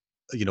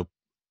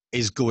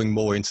is going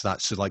more into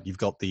that. So like you've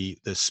got the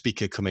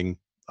speaker coming,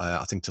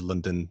 I think, to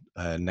London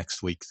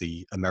next week,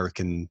 the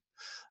American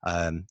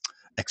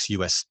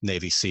ex-US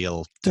Navy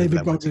SEAL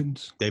David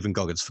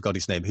Goggins, forgot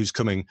his name, who's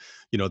coming,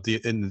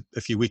 in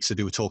a few weeks to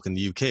do a talk in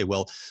the UK.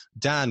 Well,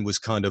 Dan was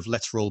kind of,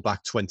 let's roll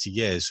back 20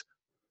 years,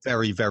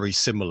 very, very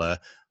similar,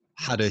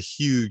 had a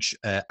huge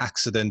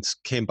accident,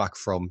 came back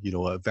from,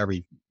 a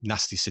very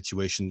nasty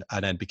situation,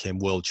 and then became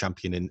world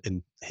champion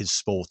in his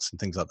sports and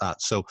things like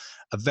that. So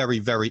a very,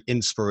 very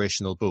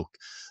inspirational book.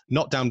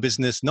 Not down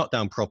business, not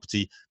down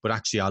property, but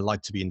actually I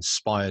like to be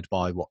inspired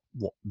by what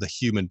the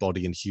human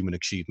body and human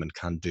achievement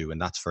can do. And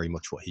that's very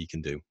much what he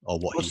can do, or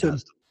what he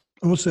has done.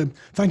 Awesome.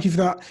 Thank you for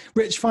that.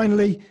 Rich,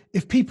 finally,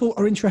 if people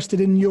are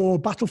interested in your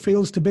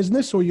Battlefields to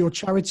Business or your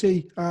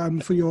charity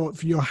for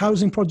your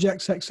housing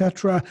projects,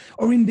 etc.,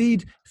 or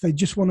indeed if they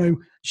just want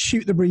to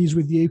shoot the breeze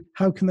with you,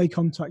 how can they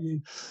contact you?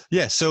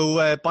 Yeah,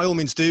 so by all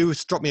means do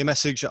drop me a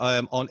message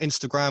on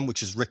Instagram,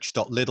 which is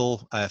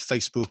rich.liddle,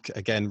 Facebook,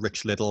 again,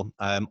 Rich Liddle,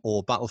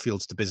 or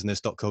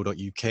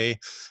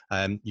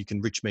battlefieldstobusiness.co.uk. You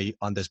can reach me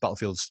on this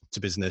Battlefields to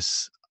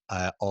Business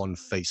on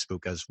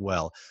Facebook as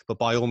well. But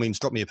by all means,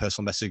 drop me a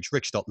personal message,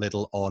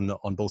 rich.liddle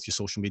on both your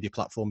social media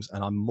platforms,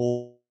 and I'm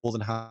more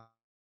than happy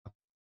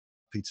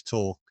to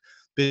talk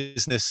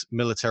business,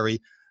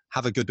 military,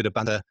 have a good bit of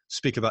banter,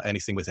 speak about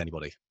anything with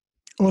anybody.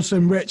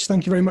 Awesome, Rich.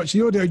 Thank you very much.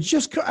 The audio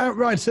just cut out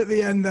right at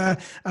the end there,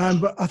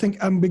 but I think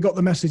we got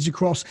the message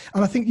across.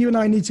 And I think you and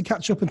I need to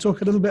catch up and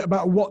talk a little bit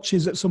about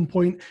watches at some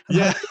point.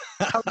 And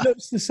how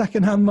nuts the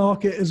second-hand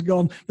market has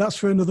gone. That's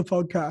for another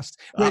podcast.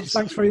 Rich,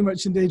 thanks very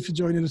much indeed for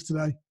joining us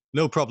today.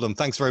 No problem.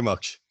 Thanks very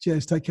much.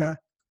 Cheers. Take care.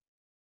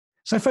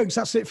 So folks,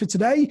 that's it for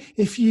today.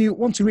 If you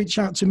want to reach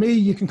out to me,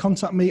 you can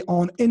contact me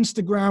on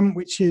Instagram,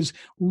 which is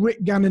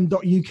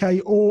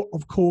rickgannon.uk, or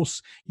of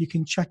course, you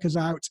can check us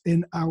out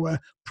in our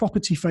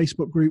property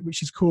Facebook group,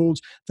 which is called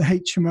the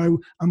HMO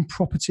and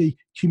Property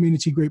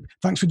Community Group.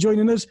 Thanks for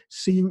joining us.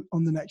 See you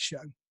on the next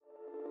show.